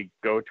that they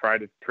go try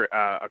to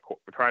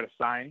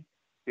sign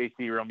JT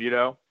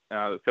Realmuto,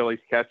 the Phillies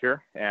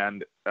catcher,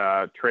 and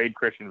trade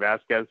Christian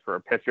Vasquez for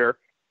a pitcher.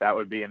 That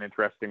would be an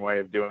interesting way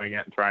of doing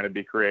it and trying to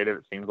be creative.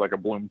 It seems like a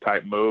Bloom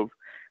type move.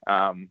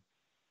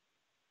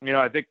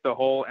 I think the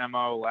whole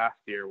MO last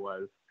year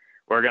was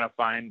we're going to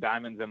find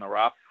diamonds in the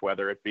rough,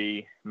 whether it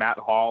be Matt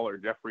Hall or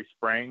Jeffrey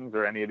Springs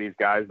or any of these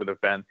guys that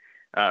have been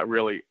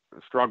really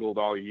struggled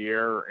all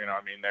year.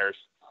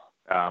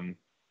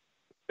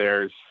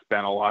 There's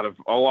been a lot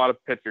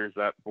of pitchers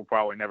that will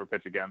probably never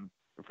pitch again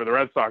for the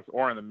Red Sox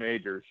or in the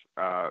majors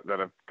that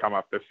have come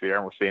up this year,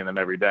 and we're seeing them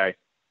every day.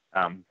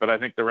 But I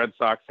think the Red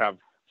Sox have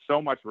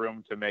so much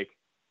room to make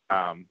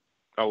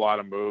a lot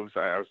of moves.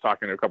 I was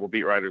talking to a couple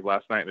beat writers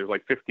last night. There's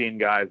like 15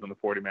 guys on the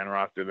 40-man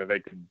roster that they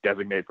could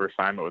designate for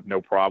assignment with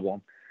no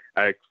problem.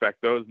 I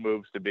expect those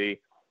moves to be,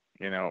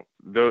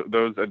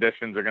 those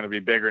additions are going to be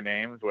bigger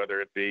names,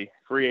 whether it be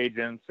free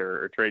agents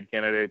or trade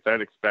candidates.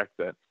 I'd expect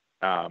that,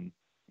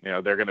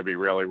 they're going to be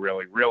really,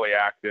 really, really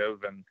active.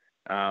 And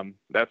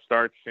that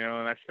starts, in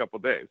the next couple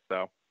of days.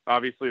 So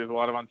obviously there's a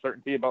lot of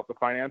uncertainty about the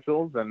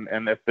financials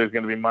and if there's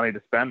going to be money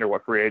to spend or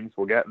what free agents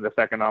will get in this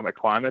economic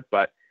climate.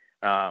 But,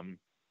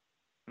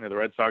 the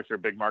Red Sox are a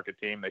big market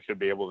team. They should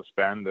be able to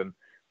spend, and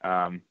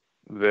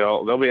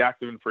they'll be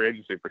active in free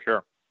agency for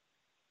sure.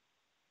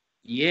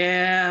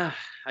 Yeah,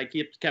 I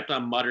kept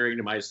on muttering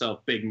to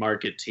myself, big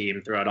market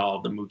team throughout all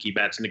of the Mookie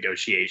Betts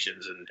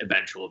negotiations and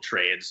eventual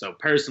trades. So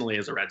personally,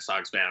 as a Red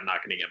Sox fan, I'm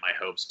not going to get my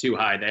hopes too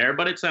high there.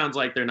 But it sounds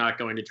like they're not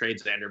going to trade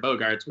Xander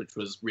Bogaerts, which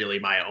was really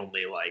my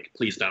only,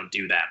 please don't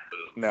do that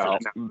move.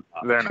 No,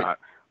 they're not.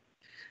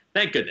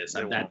 Thank goodness.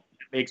 That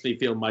makes me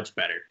feel much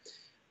better.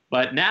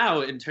 But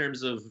now, in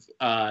terms of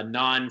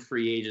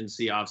non-free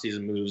agency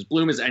offseason moves,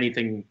 Bloom is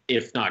anything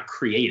if not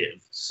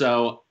creative.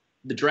 So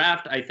the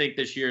draft, I think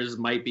this year's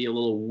might be a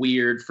little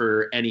weird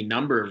for any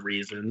number of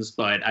reasons.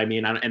 But I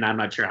mean, and I'm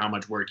not sure how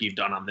much work you've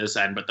done on this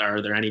end, but are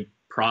there any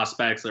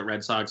prospects that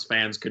Red Sox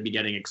fans could be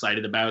getting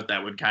excited about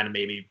that would kind of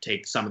maybe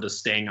take some of the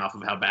sting off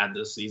of how bad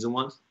this season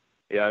was?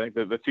 Yeah, I think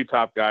the two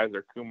top guys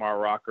are Kumar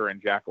Rocker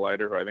and Jack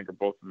Leiter, who I think are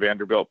both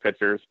Vanderbilt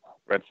pitchers.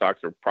 Red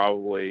Sox are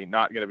probably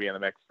not going to be in the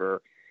mix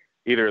for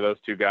either of those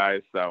two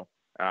guys. So,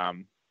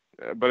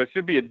 but it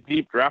should be a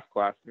deep draft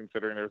class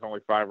considering there's only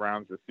 5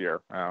 rounds this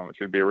year. It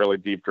should be a really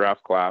deep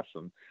draft class,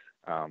 and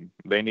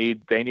they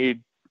need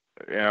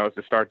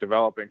to start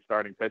developing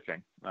starting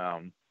pitching.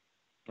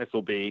 This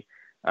will be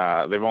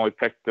they've only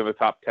picked to the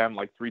top 10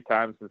 like 3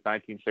 times since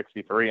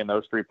 1963, and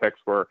those 3 picks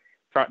were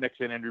Trot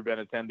Nixon, Andrew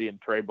Benintendi, and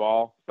Trey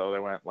Ball. So they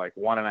went like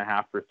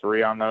 1.5 for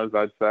 3 on those,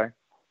 I'd say,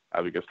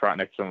 because Trot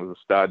Nixon was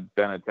a stud.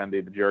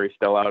 Benintendi, the jury's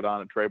still out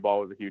on, and Trey Ball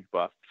was a huge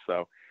bust.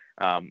 So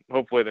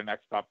hopefully the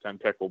next top 10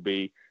 pick will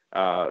be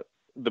the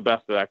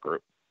best of that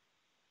group.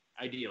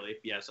 Ideally.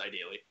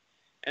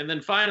 And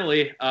then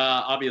finally,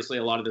 obviously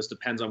a lot of this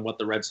depends on what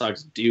the Red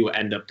Sox do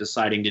end up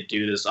deciding to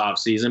do this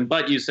offseason.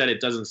 But you said it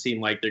doesn't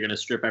seem like they're going to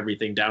strip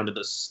everything down to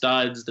the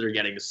studs. They're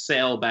getting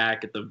Sale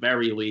back at the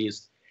very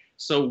least.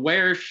 So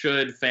where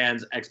should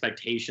fans'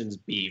 expectations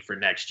be for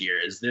next year?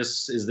 Is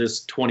this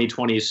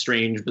 2020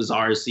 strange,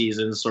 bizarre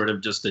season sort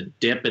of just a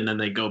dip and then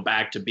they go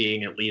back to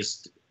being at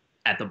least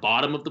at the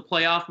bottom of the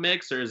playoff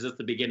mix, or is this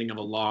the beginning of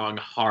a long,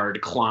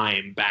 hard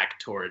climb back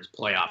towards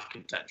playoff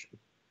contention?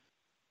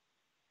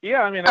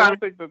 Yeah, I mean, I don't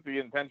think that the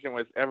intention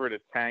was ever to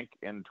tank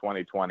in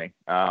 2020.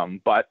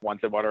 But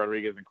once Eduardo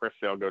Rodriguez and Chris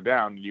Sale go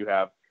down, you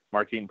have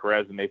Martin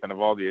Perez and Nathan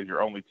Eovaldi as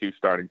your only 2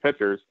 starting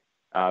pitchers.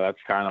 That's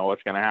kind of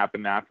what's going to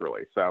happen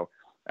naturally. So,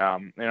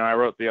 I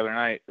wrote the other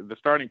night, the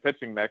starting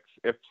pitching mix,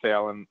 if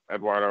Sale and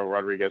Eduardo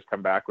Rodriguez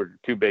come back, were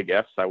 2 big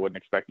ifs. I wouldn't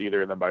expect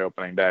either of them by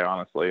opening day,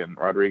 honestly. And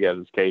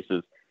Rodriguez's case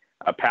is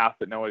a path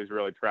that nobody's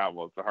really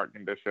traveled. It's a heart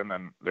condition,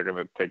 and they're going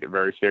to take it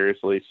very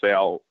seriously.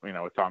 Sale,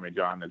 with Tommy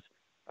John, is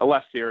a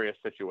less serious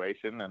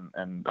situation,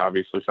 and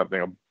obviously something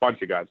a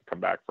bunch of guys have come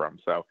back from.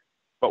 So,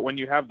 but when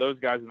you have those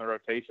guys in the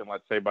rotation,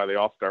 let's say by the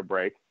All-Star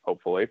break,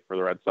 hopefully for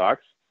the Red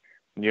Sox,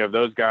 and you have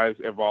those guys,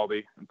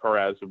 Eovaldi and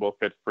Perez, who both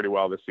pitched pretty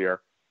well this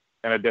year.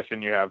 In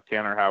addition, you have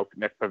Tanner Houck,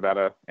 Nick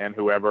Pivetta, and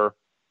whoever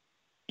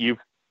you've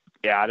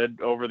added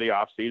over the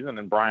offseason,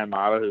 and Brian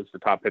Mata, who's the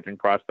top pitching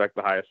prospect,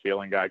 the highest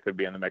ceiling guy, could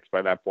be in the mix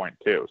by that point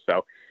too.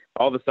 So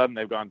all of a sudden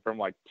they've gone from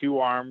like 2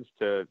 arms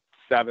to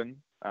 7,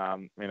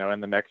 in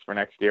the mix for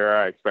next year.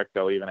 I expect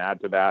they'll even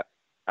add to that.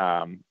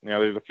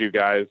 There's a few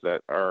guys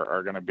that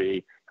are going to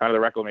be kind of the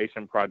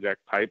reclamation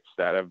project types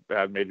that have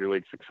had major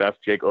league success.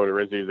 Jake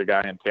Odorizzi is a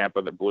guy in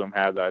Tampa that Bloom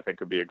had that I think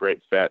would be a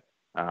great fit.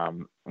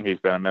 He's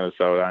been in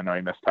Minnesota. I know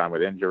he missed time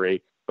with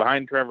injury.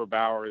 Behind Trevor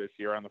Bauer this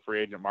year on the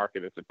free agent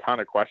market, it's a ton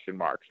of question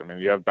marks. I mean,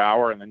 you have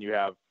Bauer, and then you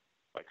have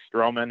like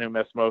Stroman, who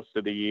missed most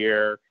of the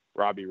year,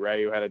 Robbie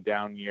Ray, who had a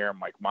down year,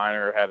 Mike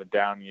Minor had a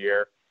down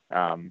year.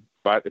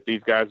 But if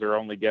these guys are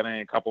only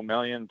getting a couple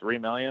million, $3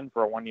 million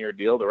for a 1-year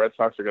deal, the Red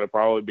Sox are going to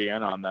probably be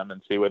in on them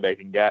and see what they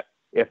can get,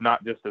 if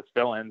not just as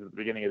fill-ins at the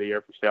beginning of the year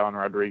for Sale and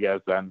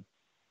Rodriguez, then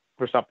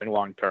for something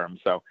long-term.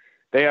 So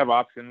they have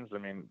options. I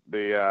mean,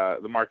 the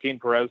Martin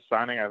Perez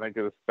signing, I think,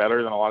 is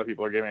better than a lot of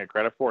people are giving it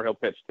credit for. He'll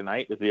pitch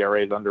tonight. His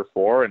ERA is under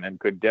 4 and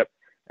could dip.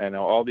 And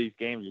all these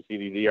games, you see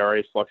these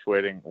ERAs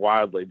fluctuating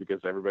wildly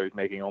because everybody's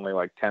making only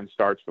like 10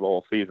 starts for the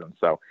whole season.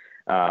 So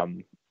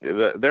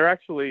they're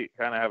actually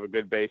kind of have a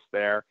good base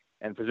there.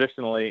 And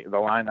positionally, the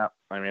lineup,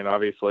 I mean,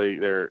 obviously,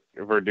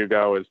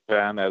 Verdugo has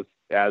been, as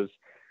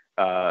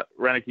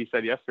Renicky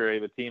said yesterday,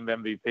 the team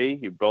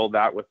MVP. You build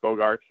that with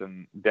Bogaerts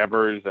and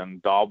Devers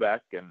and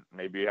Dahlbeck, and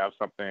maybe you have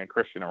something in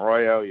Christian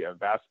Arroyo. You have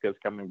Vasquez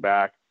coming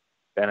back,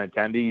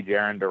 Benintendi,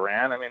 Jarren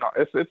Duran. I mean,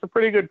 it's a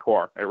pretty good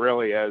core. It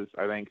really is.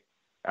 I think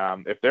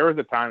if there was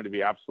a time to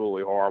be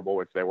absolutely horrible,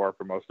 which they were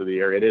for most of the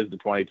year, it is the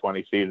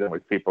 2020 season,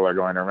 which people are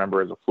going to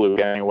remember as a fluke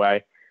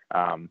anyway.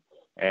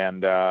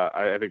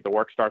 I think the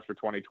work starts for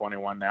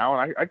 2021 now,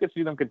 and I could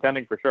see them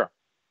contending for sure.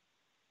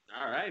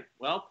 All right.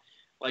 Well,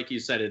 like you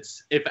said,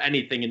 it's, if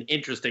anything, an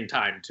interesting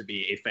time to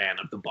be a fan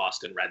of the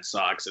Boston Red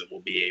Sox. It will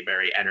be a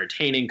very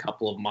entertaining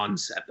couple of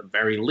months at the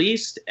very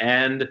least.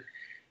 And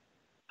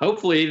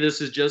hopefully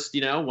this is just,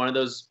 one of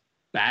those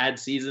bad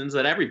seasons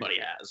that everybody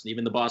has.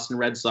 Even the Boston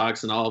Red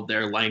Sox and all of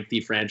their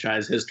lengthy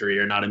franchise history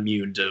are not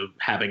immune to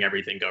having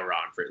everything go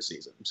wrong for a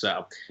season.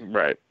 So,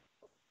 right.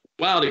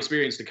 Wild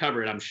experience to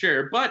cover it, I'm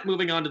sure. But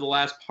moving on to the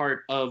last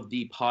part of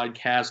the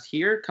podcast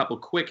here, a couple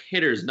quick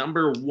hitters.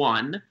 Number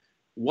one,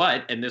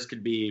 what, and this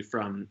could be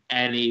from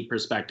any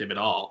perspective at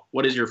all,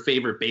 what is your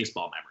favorite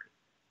baseball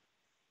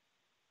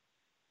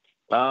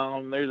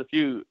memory? There's a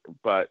few,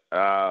 but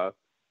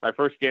my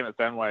first game at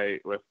Fenway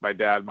with my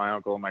dad, my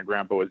uncle, and my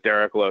grandpa was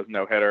Derek Lowe's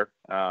no-hitter.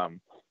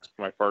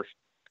 My first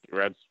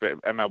Reds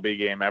MLB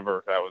game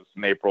ever. That was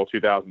in April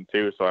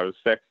 2002, so I was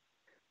 6.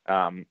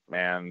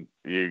 And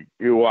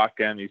you walk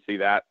in, you see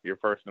that, your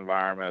first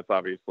environment. It's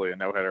obviously a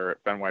no-hitter at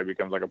Fenway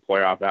becomes like a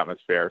playoff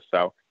atmosphere.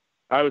 So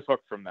I was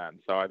hooked from then.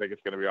 So I think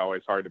it's going to be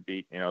always hard to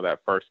beat, that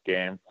first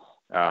game.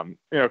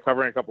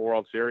 Covering a couple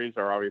World Series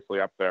are obviously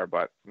up there,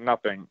 but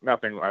nothing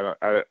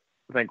I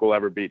think will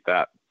ever beat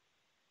that.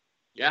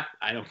 Yeah,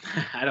 I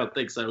don't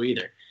think so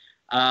either.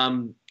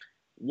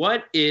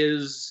 What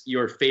is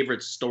your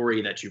favorite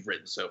story that you've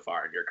written so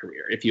far in your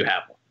career, if you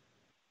have one?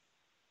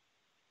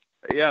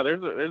 Yeah,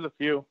 there's a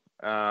few.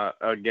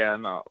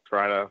 Again, I'll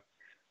try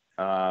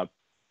to.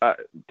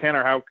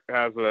 Tanner Houck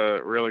has a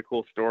really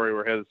cool story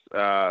where his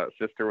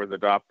sister was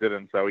adopted,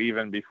 and so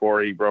even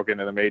before he broke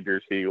into the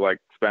majors, he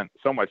spent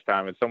so much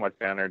time and so much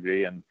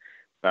energy and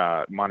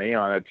money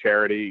on a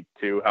charity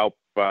to help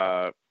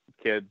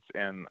kids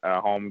in a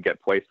home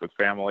get placed with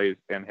families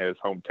in his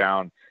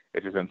hometown,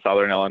 which is in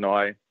Southern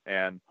Illinois.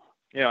 And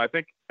I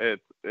think I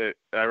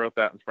wrote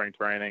that in spring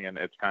training, and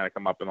it's kind of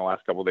come up in the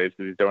last couple of days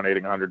because he's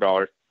donating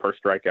 $100 per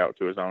strikeout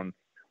to his own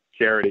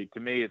charity. To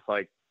me, it's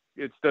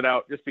it stood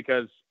out just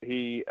because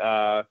you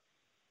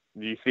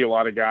see a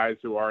lot of guys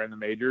who are in the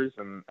majors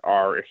and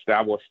are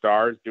established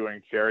stars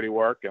doing charity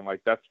work, and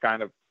that's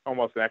kind of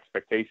almost an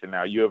expectation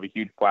now. You have a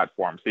huge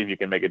platform, see if you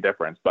can make a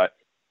difference. But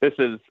this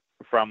is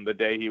from the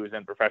day he was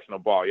in professional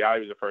ball. Yeah,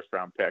 he was a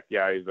first-round pick.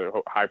 Yeah, he's a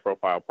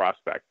high-profile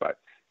prospect, but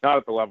not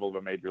at the level of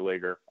a major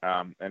leaguer.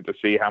 And to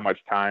see how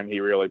much time he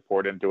really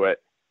poured into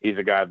it, he's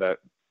a guy that,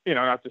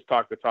 not just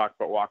talk the talk,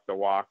 but walk the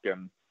walk.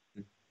 And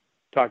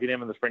talking to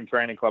him in the spring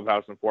training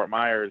clubhouse in Fort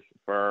Myers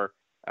for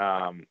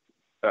a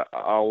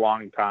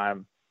long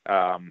time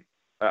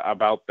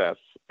about this,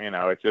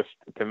 it just,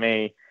 to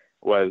me,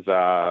 was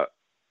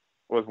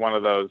one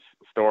of those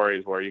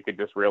stories where you could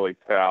just really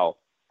tell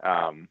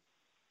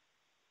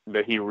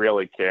that he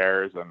really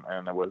cares,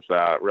 and it was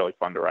really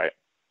fun to write.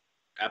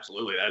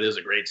 Absolutely. That is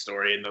a great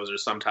story. And those are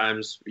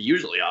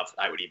usually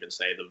I would even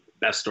say, the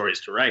best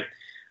stories to write.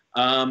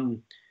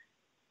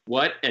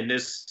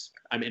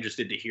 I'm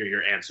interested to hear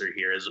your answer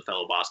here as a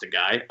fellow Boston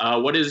guy.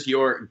 What is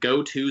your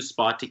go-to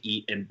spot to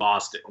eat in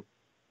Boston?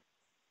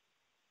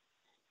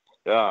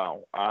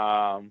 Well,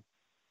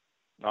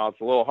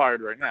 it's a little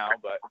hard right now,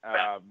 but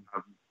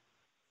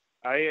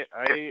I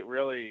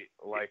really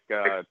like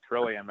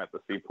Trillium at the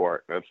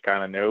Seaport. That's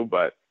kind of new,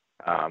 but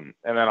and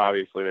then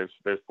obviously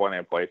there's plenty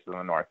of places in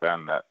the North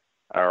End that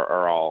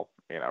are all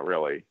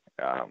really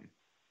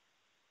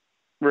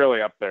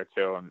really up there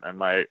too, and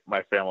my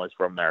family's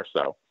from there,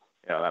 so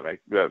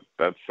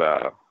that's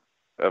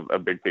a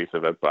big piece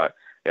of it. But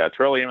yeah,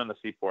 Trillium and the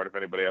Seaport, if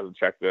anybody hasn't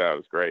checked it out,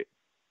 is great.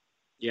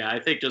 Yeah, I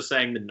think just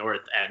saying the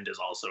North End is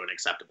also an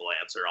acceptable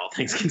answer, all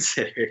things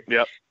considered.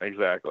 Yep,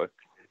 exactly.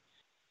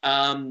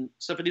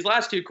 So for these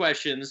last two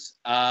questions,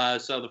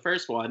 so the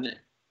first one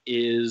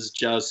is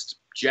just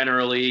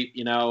generally,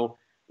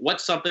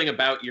 what's something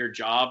about your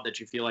job that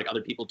you feel like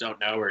other people don't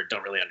know or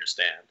don't really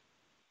understand?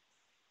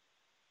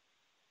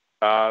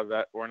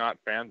 That we're not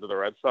fans of the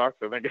Red Sox,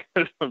 I think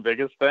is the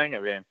biggest thing. I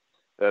mean,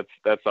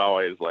 that's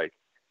always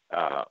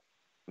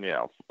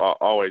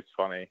always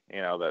funny,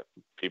 that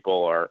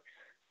people are,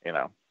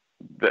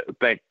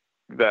 think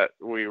that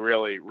we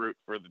really root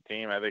for the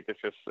team. I think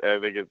it's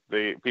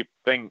the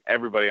thing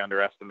everybody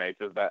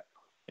underestimates is that,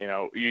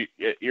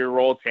 your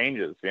role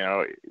changes.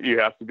 You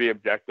have to be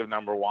objective,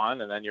 number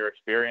one, and then your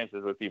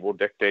experiences with people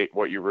dictate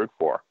what you root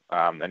for.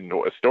 And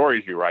the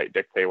stories you write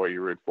dictate what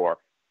you root for.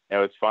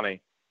 It's funny.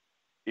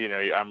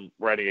 I'm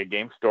writing a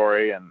game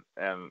story, and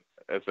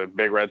it's a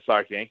big Red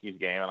Sox Yankees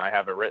game, and I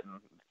have it written.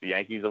 The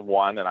Yankees have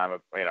won,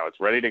 and it's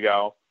ready to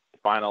go.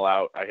 Final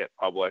out. I hit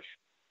publish,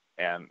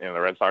 and the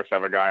Red Sox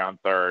have a guy on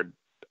third.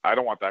 I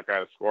don't want that guy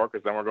to score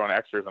because then we're going to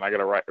extras, and I got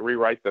to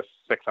rewrite this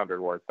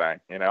 600-word thing.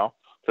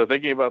 So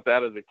thinking about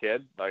that as a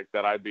kid,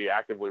 that I'd be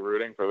actively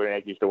rooting for the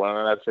Yankees to win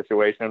in that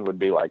situation would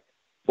be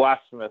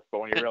blasphemous.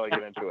 But when you really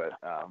get into it,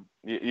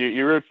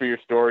 you root for your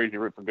stories, you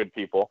root for good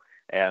people,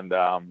 and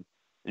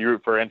you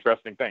root for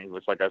interesting things,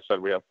 which, like I said,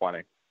 we have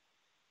plenty.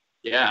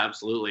 Yeah,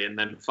 absolutely. And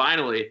then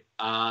finally,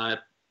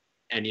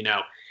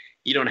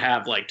 you don't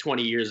have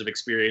 20 years of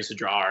experience to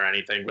draw or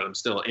anything, but I'm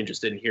still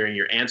interested in hearing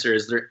your answer.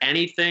 Is there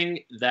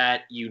anything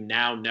that you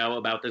now know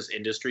about this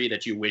industry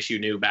that you wish you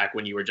knew back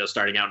when you were just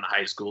starting out in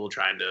high school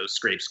trying to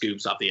scrape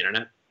scoops off the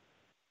internet?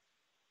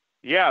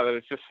 Yeah, that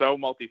it's just so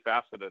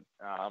multifaceted.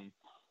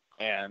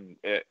 And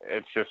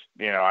it's just,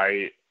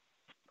 I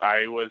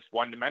was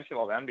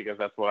one-dimensional then because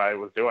that's what I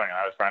was doing.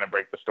 I was trying to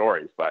break the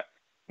stories. But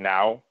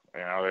now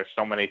there's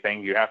so many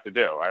things you have to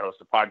do. I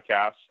host a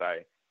podcast. I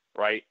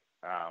write.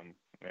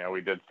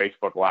 We did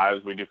Facebook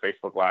Lives. We do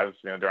Facebook Lives,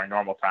 during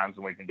normal times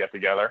when we can get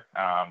together.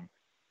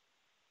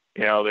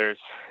 There's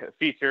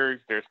features,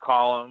 there's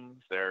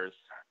columns, there's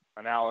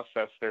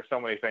analysis. There's so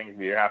many things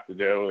you have to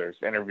do. There's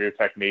interview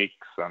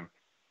techniques and,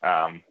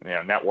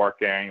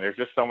 networking. There's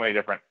just so many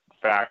different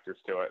factors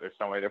to it. There's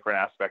so many different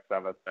aspects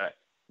of it that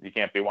you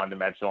can't be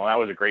one-dimensional. And that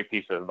was a great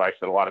piece of advice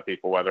that a lot of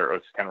people, whether it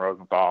was Ken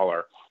Rosenthal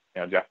or,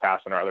 Jeff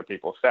Passan or other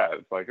people said.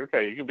 It's like,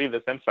 okay, you can be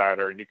this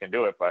insider and you can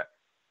do it, but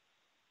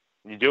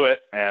you do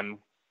it, and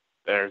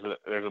there's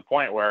a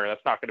point where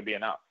that's not going to be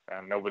enough,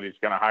 and nobody's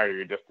going to hire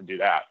you just to do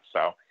that.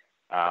 So,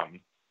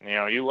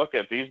 you look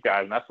at these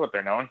guys, and that's what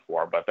they're known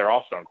for, but they're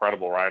also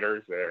incredible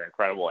writers. They're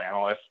incredible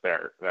analysts. They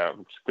have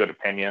good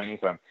opinions,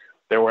 and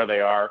they're where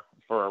they are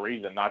for a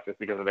reason, not just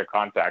because of their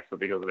contacts, but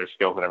because of their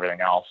skills and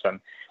everything else. And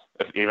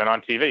even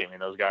on TV,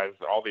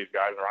 all these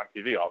guys are on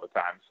TV all the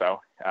time.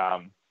 So,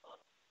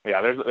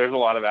 there's a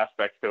lot of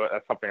aspects to it.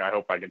 That's something I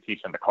hope I can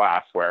teach in the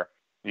class, where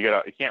you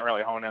can't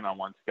really hone in on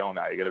one skill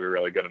now. You got to be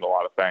really good at a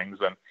lot of things.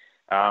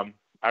 And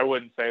I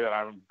wouldn't say that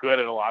I'm good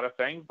at a lot of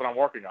things, but I'm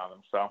working on them.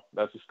 So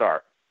that's a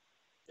start.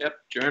 Yep.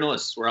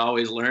 Journalists, we're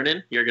always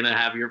learning. You're going to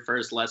have your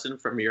first lesson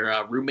from your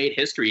roommate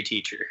history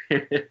teacher.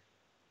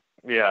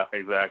 Yeah,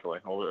 exactly.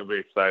 Well, it'll be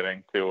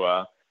exciting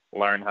to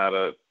learn how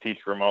to teach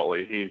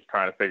remotely. He's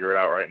trying to figure it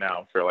out right now.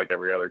 I'm sure, like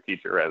every other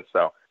teacher is.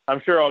 So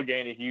I'm sure I'll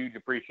gain a huge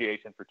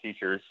appreciation for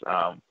teachers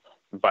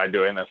by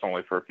doing this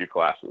only for a few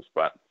classes,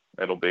 but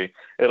it'll be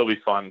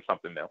fun and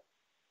something new.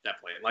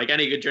 Definitely. Like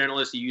any good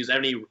journalist, you use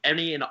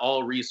any and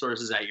all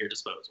resources at your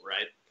disposal,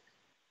 right?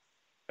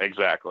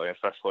 Exactly,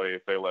 especially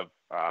if they live,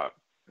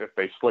 if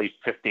they sleep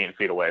 15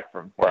 feet away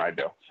from where I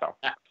do. So.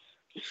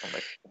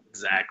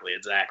 Exactly.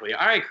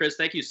 All right, Chris,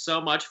 thank you so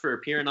much for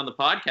appearing on the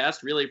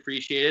podcast. Really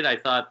appreciate it. I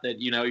thought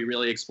that, you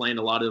really explained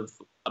a lot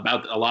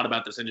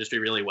about this industry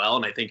really well,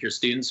 and I think your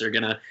students are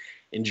going to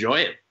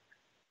enjoy it.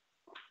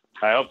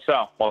 I hope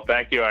so. Well,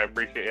 thank you. I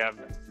appreciate you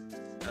having me.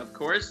 Of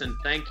course, and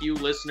thank you,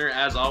 listener,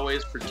 as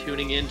always, for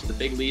tuning in to the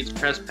Big Leads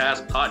Press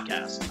Pass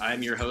podcast.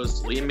 I'm your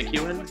host, Liam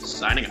McEwen,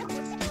 signing off.